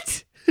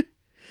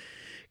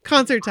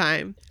 Concert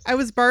time. I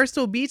was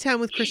barstool B10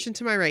 with Christian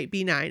to my right,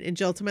 B9, and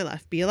Jill to my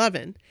left,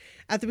 B11.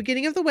 At the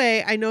beginning of the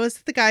way, I noticed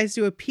that the guys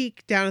do a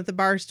peek down at the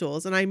bar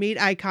stools, and I made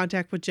eye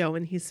contact with Joe,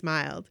 and he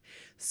smiled.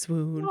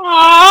 Swoon.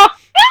 Aww.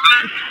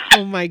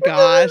 Oh my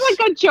gosh. This is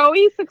like a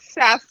Joey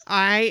success.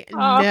 I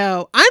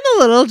know. I'm a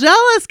little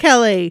jealous,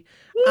 Kelly.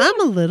 I'm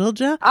a little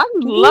jealous. I'm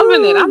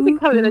loving it. I'm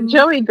becoming a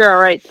Joey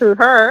girl right through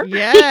her.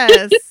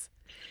 Yes.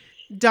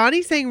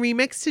 Donnie sang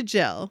Remix to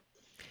Jill.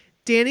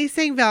 Danny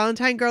sang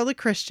Valentine Girl to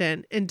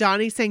Christian, and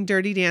Donnie sang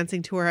Dirty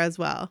Dancing to her as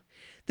well.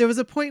 There was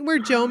a point where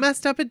Joe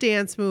messed up a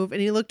dance move, and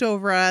he looked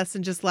over at us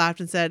and just laughed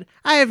and said,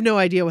 I have no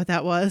idea what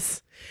that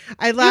was.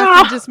 I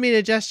laughed and just made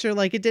a gesture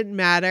like it didn't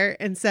matter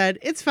and said,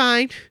 it's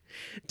fine.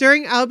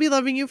 During I'll Be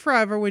Loving You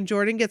Forever, when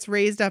Jordan gets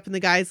raised up and the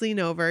guys lean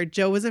over,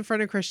 Joe was in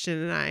front of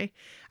Christian and I.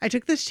 I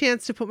took this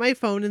chance to put my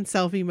phone in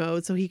selfie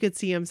mode so he could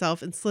see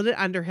himself and slid it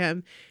under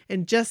him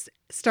and just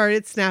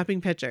started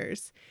snapping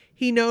pictures.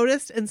 He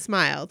noticed and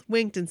smiled,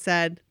 winked and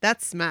said,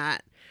 that's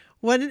smart.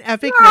 What an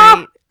epic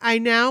night. I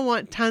now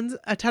want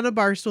a ton of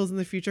bar stools in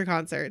the future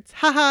concerts.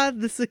 Haha,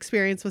 this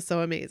experience was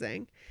so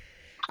amazing.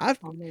 Oh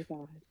my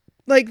God.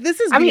 Like, this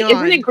is I beyond. mean,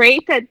 isn't it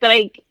great that,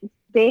 like,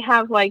 they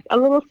have, like, a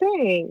little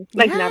thing?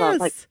 Like, not a,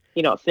 like,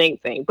 you know, thing,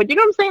 but you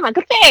know what I'm saying? Like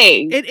a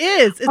thing. It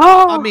is. It's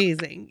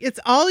amazing.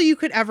 It's all you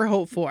could ever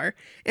hope for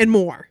and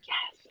more.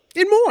 Yes.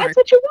 And more. That's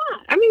what you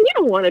want. I mean, you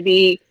don't want to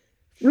be,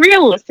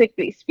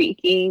 realistically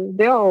speaking,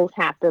 they'll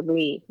have to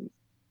be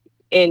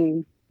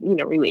in, you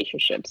know,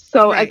 relationships.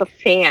 So as a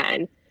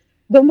fan,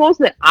 the most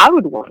that I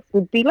would want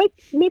would be like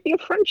maybe a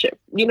friendship,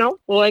 you know,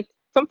 or like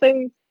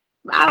something,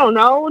 I don't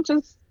know,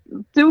 just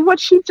do what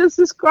she just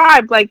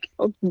described, like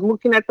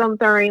looking at them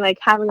during, like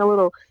having a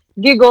little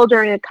giggle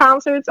during the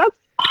concerts. That's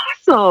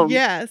awesome.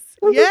 Yes.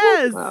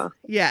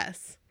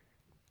 Yes.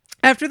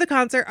 After the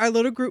concert, our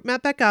little group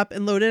met back up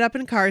and loaded up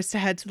in cars to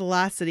head to the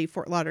last city,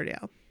 Fort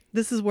Lauderdale.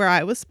 This is where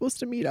I was supposed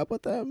to meet up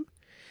with them.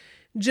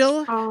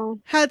 Jill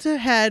had to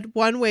head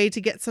one way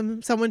to get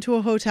someone to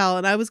a hotel,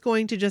 and I was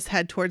going to just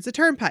head towards the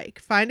turnpike,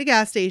 find a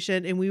gas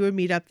station, and we would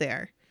meet up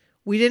there.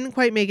 We didn't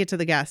quite make it to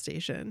the gas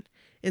station.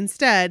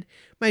 Instead,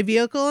 my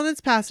vehicle and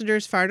its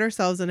passengers found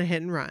ourselves in a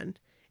hit and run.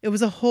 It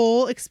was a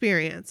whole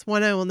experience,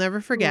 one I will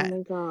never forget. Oh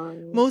my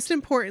God. Most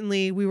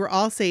importantly, we were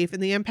all safe,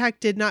 and the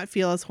impact did not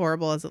feel as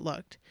horrible as it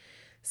looked.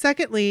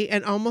 Secondly,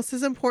 and almost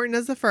as important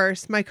as the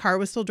first, my car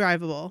was still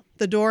drivable.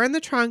 The door and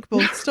the trunk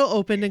both still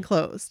opened and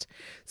closed.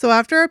 So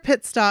after a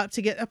pit stop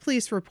to get a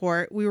police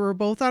report, we were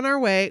all on our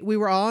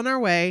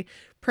way,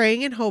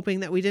 praying and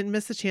hoping that we didn't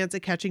miss a chance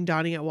at catching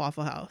Donnie at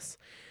Waffle House.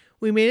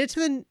 We made it to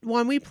the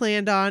one we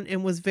planned on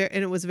and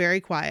it was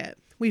very quiet.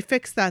 We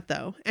fixed that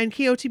though.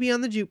 NKOTB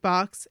on the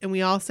jukebox, and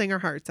we all sang our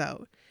hearts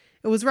out.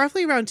 It was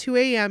roughly around 2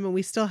 a.m. and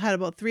we still had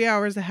about 3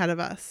 hours ahead of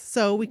us.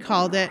 So we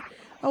called it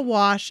a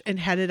wash and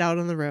headed out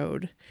on the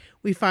road.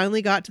 We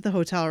finally got to the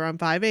hotel around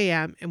 5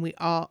 a.m.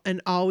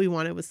 and all we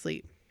wanted was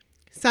sleep.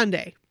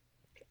 Sunday,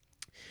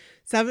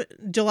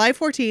 July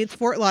 14th,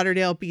 Fort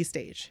Lauderdale, B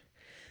Stage.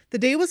 The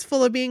day was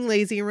full of being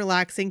lazy and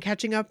relaxing,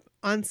 catching up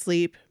on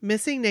sleep,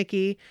 missing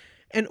Nikki,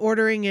 and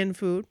ordering in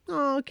food.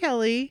 Oh,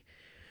 Kelly.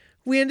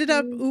 We ended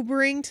up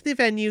Ubering to the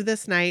venue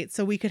this night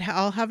so we could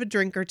all have a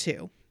drink or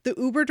two. The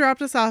Uber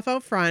dropped us off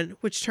out front,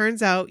 which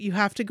turns out you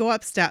have to go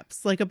up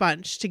steps like a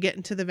bunch to get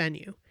into the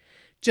venue.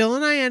 Jill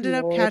and I ended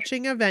up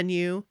catching a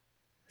venue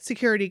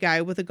security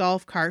guy with a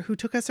golf cart who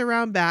took us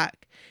around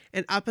back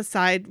and up a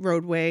side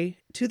roadway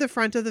to the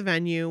front of the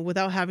venue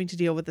without having to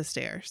deal with the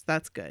stairs.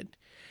 That's good.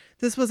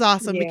 This was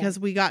awesome because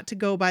we got to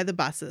go by the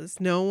buses.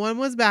 No one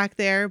was back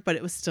there, but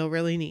it was still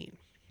really neat.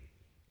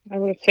 I'm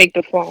going to take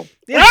the phone.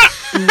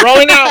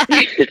 Rolling out.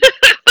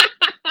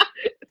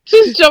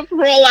 Just jump,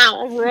 roll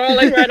out. I'm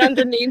rolling right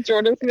underneath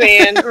Jordan's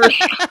van.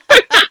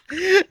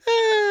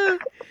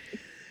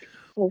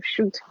 Oh,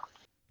 shoot.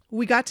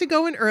 We got to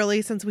go in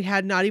early since we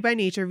had Naughty by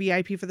Nature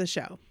VIP for the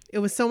show. It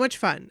was so much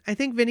fun. I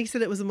think Vinny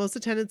said it was the most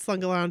attended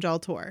Slunga Lounge all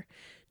tour.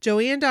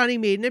 Joey and Donnie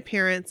made an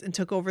appearance and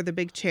took over the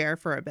big chair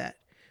for a bit.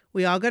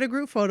 We all got a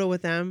group photo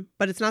with them,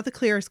 but it's not the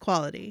clearest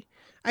quality.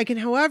 I can,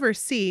 however,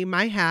 see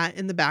my hat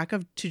in the back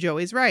to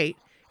Joey's right.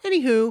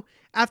 Anywho,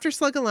 after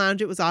Slugga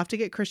Lounge, it was off to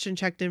get Christian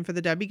checked in for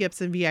the Debbie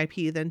Gibson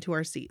VIP, then to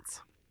our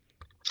seats.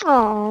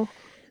 Oh.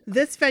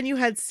 This venue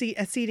had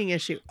a seating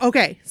issue.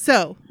 Okay,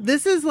 so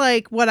this is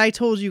like what I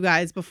told you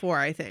guys before,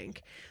 I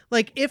think.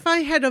 Like, if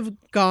I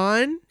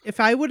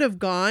would have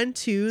gone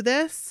to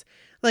this,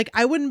 like,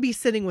 I wouldn't be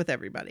sitting with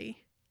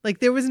everybody. Like,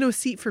 there was no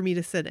seat for me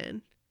to sit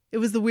in. It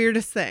was the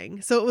weirdest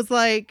thing. So it was,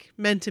 like,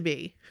 meant to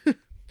be.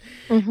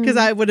 Because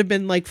I would have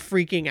been, like,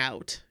 freaking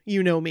out.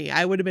 You know me.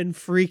 I would have been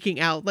freaking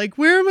out. Like,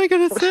 where am I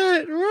going to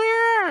sit?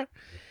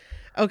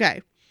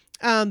 Okay.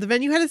 The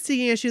venue had a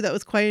seating issue that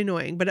was quite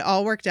annoying, but it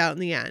all worked out in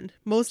the end.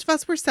 Most of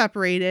us were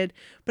separated,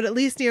 but at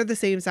least near the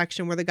same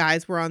section where the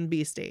guys were on the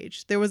B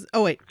stage. There was,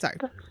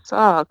 That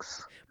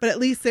sucks. but at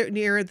least they're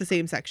near the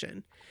same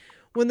section.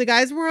 When the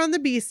guys were on the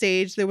B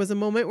stage, there was a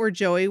moment where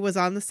Joey was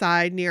on the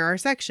side near our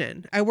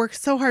section. I worked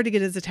so hard to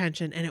get his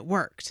attention, and it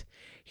worked.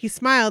 He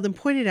smiled and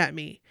pointed at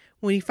me.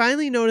 When he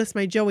finally noticed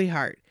my Joey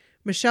heart,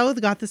 Michelle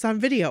got this on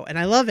video, and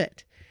I love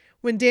it.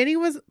 When Danny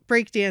was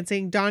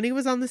breakdancing, Donnie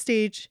was on the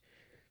stage.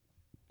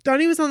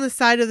 Donnie was on the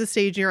side of the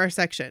stage near our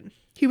section.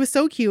 He was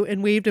so cute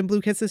and waved and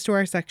blew kisses to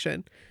our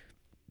section.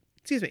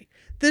 Excuse me.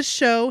 This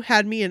show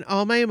had me in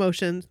all my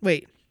emotions.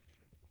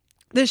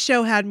 This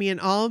show had me in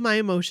all of my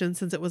emotions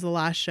since it was the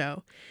last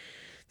show.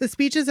 The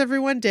speeches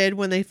everyone did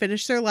when they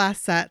finished their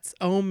last sets.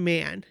 Oh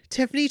man.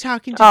 Tiffany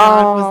talking to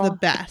John was the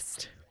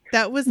best.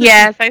 That was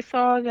Yes, I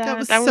saw that. That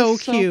was so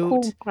so cute.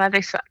 Cool. Glad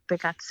they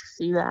got to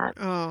see that.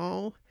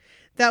 Oh.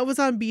 That was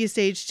on B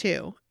stage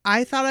too.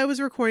 I thought I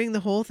was recording the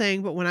whole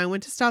thing, but when I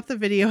went to stop the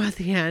video at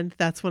the end,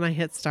 that's when I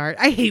hit start.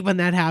 I hate when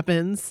that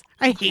happens.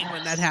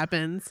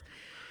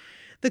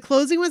 The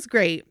closing was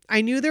great. I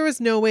knew there was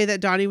no way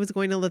that Donnie was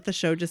going to let the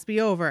show just be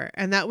over,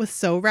 and that was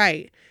so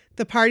right.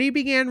 The party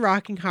began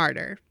rocking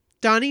harder.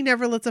 Donnie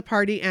never lets a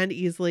party end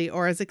easily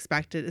or as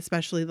expected,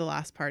 especially the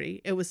last party.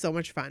 It was so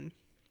much fun.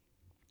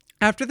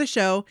 After the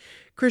show,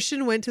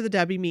 Christian went to the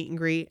Debbie meet and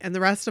greet, and the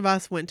rest of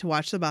us went to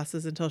watch the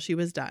buses until she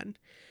was done.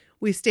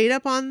 We stayed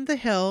up on the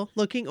hill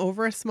looking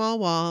over a small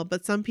wall,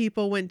 but some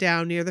people went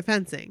down near the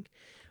fencing.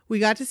 We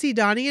got to see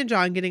Donnie and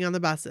John getting on the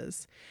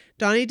buses.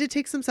 Donnie did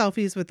take some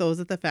selfies with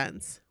those at the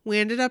fence. We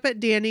ended up at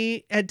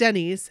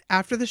Denny's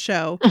after the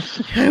show.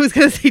 I was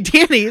going to say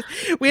Danny's.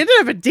 We ended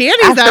up at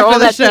Danny's after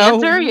the show.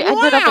 You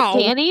ended up at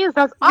Danny's?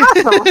 That's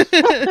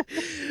awesome.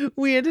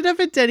 We ended up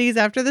at Denny's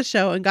after the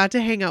show and got to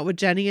hang out with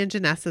Jenny and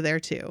Janessa there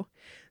too.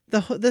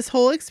 This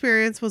whole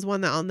experience was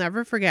one that I'll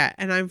never forget,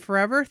 and I'm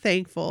forever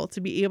thankful to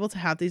be able to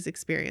have these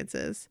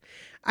experiences.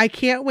 I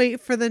can't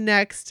wait for the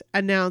next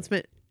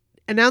announcement.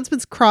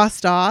 Announcements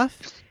crossed off,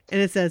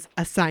 and it says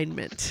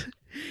assignment.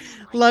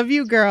 Love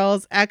you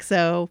girls,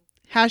 XO.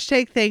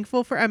 Hashtag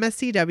thankful for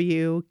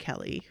MSCW,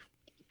 Kelly.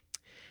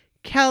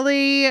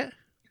 Kelly,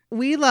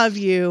 we love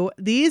you.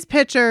 These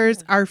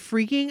pictures are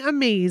freaking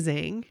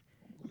amazing.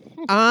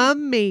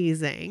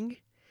 Amazing.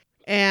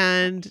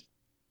 And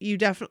you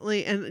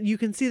definitely, and you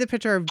can see the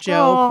picture of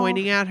Joe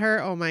pointing at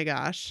her. Oh my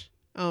gosh.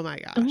 Oh my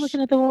gosh. I'm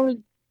looking at the one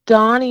with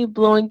Donnie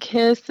blowing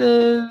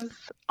kisses.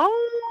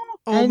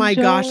 Oh my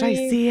gosh, I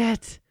see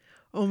it.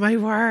 Oh my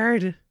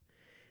word.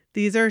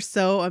 These are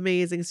so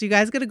amazing. So you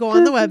guys got to go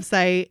on the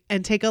website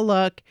and take a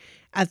look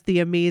at the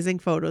amazing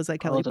photos that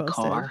Kelly posted.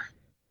 Car.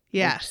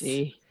 Yes.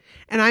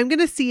 And I'm going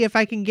to see if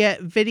I can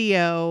get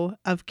video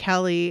of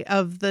Kelly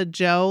of the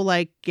Joe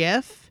like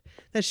gif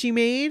that she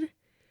made,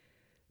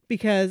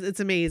 because it's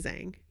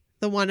amazing.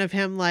 The one of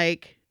him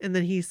like, and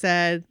then he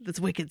said, "That's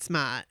wicked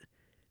smart."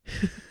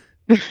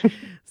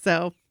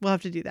 So we'll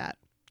have to do that.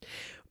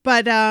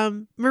 But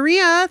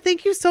Maria,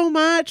 thank you so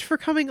much for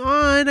coming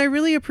on. I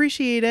really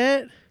appreciate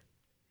it.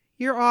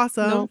 You're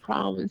awesome. No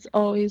problem. It's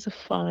always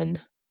fun.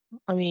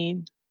 I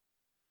mean,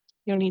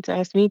 you don't need to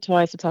ask me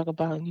twice to talk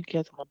about you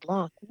get on my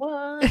block.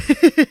 What?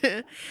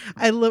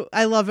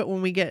 I love it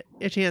when we get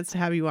a chance to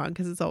have you on,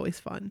 because it's always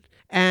fun.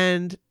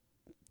 And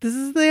this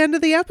is the end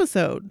of the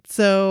episode.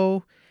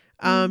 So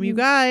you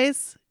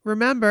guys,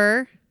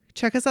 remember,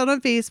 check us out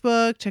on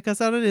Facebook, check us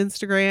out on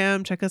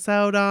Instagram, check us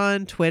out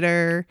on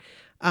Twitter.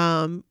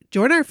 Join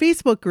our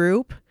Facebook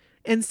group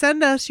and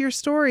send us your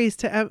stories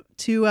to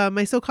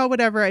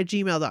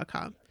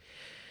mysocalledwhatever@gmail.com.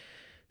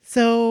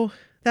 So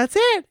that's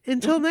it.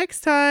 Until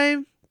next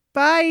time.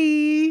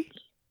 Bye.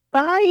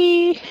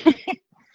 Bye.